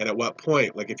 and at what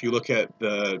point. Like if you look at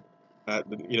you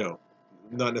know,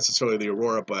 not necessarily the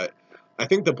Aurora, but I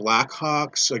think the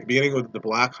Blackhawks, like beginning with the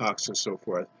Blackhawks and so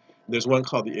forth. There's one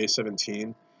called the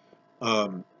A-17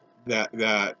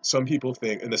 that some people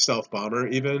think, and the stealth bomber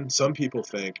even, some people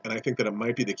think, and I think that it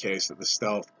might be the case that the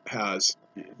stealth has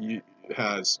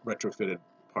retrofitted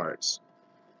parts.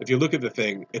 If you look at the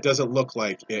thing, it doesn't look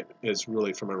like it is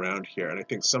really from around here, and I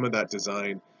think some of that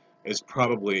design is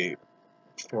probably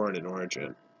foreign in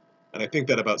origin. And I think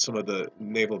that about some of the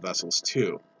naval vessels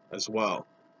too, as well.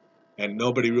 And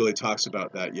nobody really talks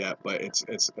about that yet, but it's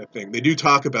a thing. They do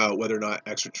talk about whether or not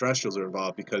extraterrestrials are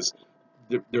involved, because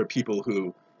there are people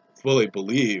who fully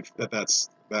believe that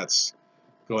that's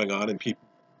going on, and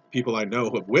people I know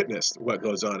who have witnessed what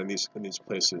goes on in these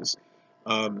places.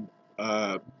 Um,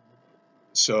 uh,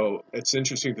 so it's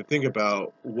interesting to think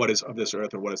about what is of this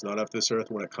earth and what is not of this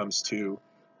earth when it comes to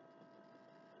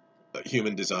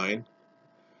human design.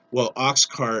 Well,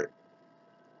 Oxcart,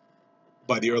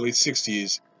 by the early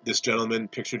 60s, this gentleman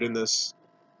pictured in this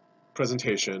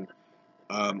presentation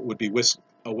would be whisked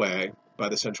away by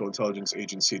the Central Intelligence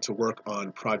Agency to work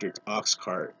on Project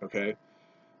Oxcart, okay?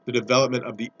 The development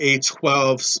of the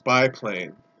A-12 spy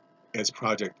plane is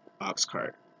Project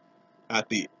Oxcart at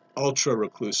the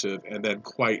ultra-reclusive and then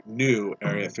quite new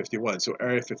Area 51. So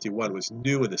Area 51 was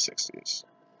new in the 60s.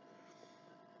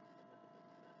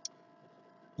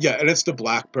 Yeah, and it's the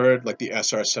Blackbird, like the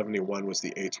SR-71 was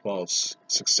the A-12's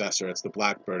successor. It's the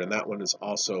Blackbird, and that one is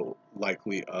also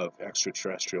likely of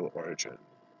extraterrestrial origin,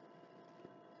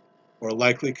 or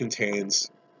likely contains.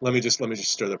 Let me just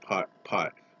stir the pot.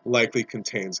 Likely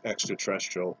contains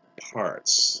extraterrestrial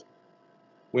parts,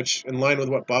 which, in line with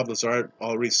what Bob Lazar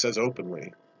already says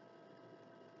openly.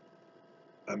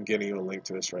 I'm getting you a link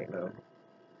to this right now.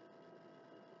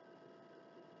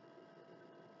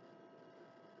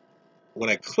 When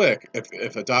I click,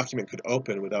 if a document could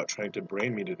open without trying to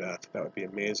brain me to death, that would be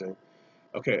amazing.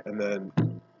 Okay, and then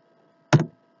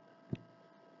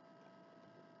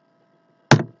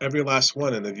every last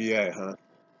one in the VA, huh?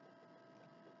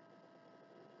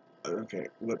 Okay,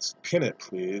 let's pin it,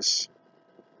 please.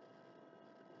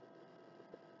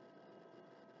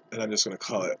 And I'm just going to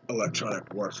call it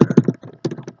electronic warfare.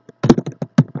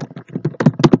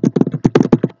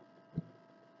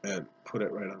 And put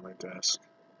it right on my desk.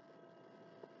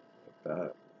 Like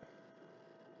that.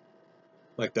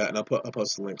 Like that, and I'll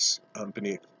post the links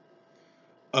beneath.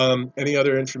 Any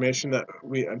other information that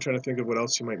I'm trying to think of what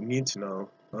else you might need to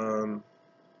know.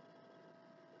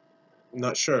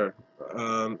 Not sure.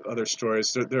 Other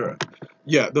stories.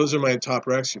 Yeah, those are my top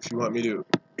recs. If you want me to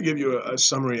give you a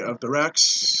summary of the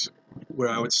recs, where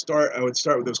I would start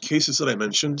with those cases that I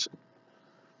mentioned.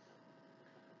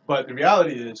 But the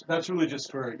reality is, that's really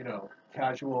just for,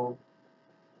 casual,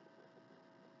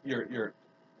 your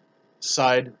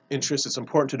side interest. It's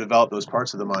important to develop those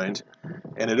parts of the mind,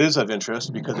 and it is of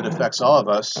interest because it affects all of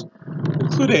us,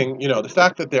 including, the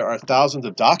fact that there are thousands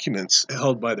of documents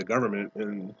held by the government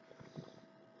in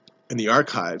the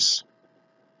archives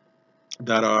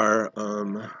that are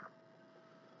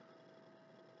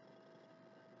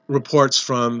reports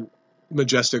from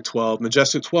Majestic 12.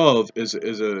 Majestic 12 is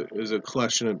a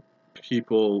collection of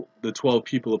people, the 12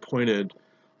 people appointed,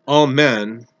 all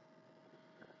men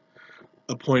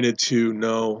appointed to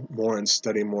know more and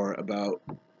study more about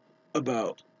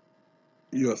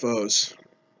UFOs.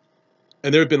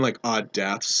 And there have been like odd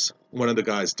deaths. One of the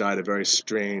guys died a very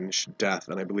strange death,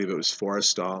 and I believe it was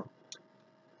Forrestal.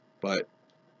 But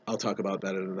I'll talk about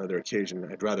that at another occasion.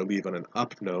 I'd rather leave on an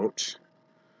up note.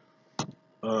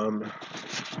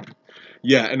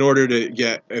 Yeah, in order to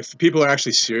get, if people are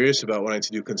actually serious about wanting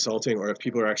to do consulting, or if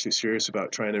people are actually serious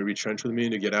about trying to retrench with me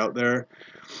to get out there,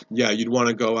 yeah, you'd want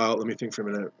to go out. Let me think for a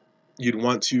minute. You'd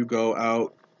want to go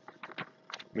out. I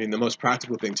mean, the most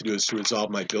practical thing to do is to resolve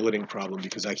my billeting problem,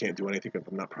 because I can't do anything if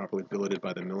I'm not properly billeted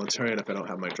by the military and if I don't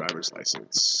have my driver's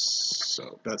license.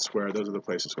 So those are the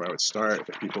places where I would start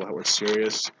if people were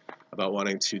serious about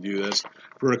wanting to do this.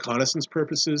 For reconnaissance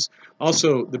purposes,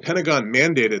 also, the Pentagon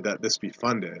mandated that this be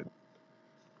funded.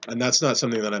 And that's not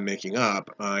something that I'm making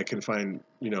up. I can find,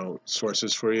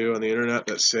 sources for you on the internet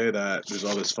that say that there's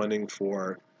all this funding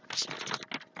for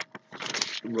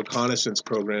reconnaissance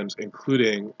programs,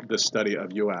 including the study of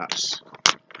UAPs.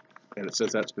 And it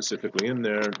says that specifically in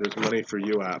there. There's money for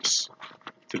UAPs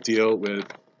to deal with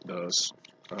those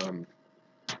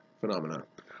phenomena.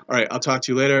 All right, I'll talk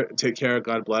to you later. Take care.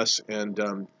 God bless. And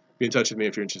be in touch with me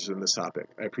if you're interested in this topic.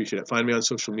 I appreciate it. Find me on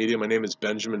social media. My name is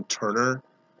Benjamin Turner,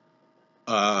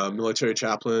 military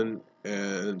chaplain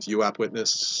and UAP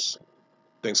witness.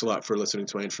 Thanks a lot for listening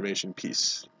to my information.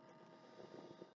 Peace.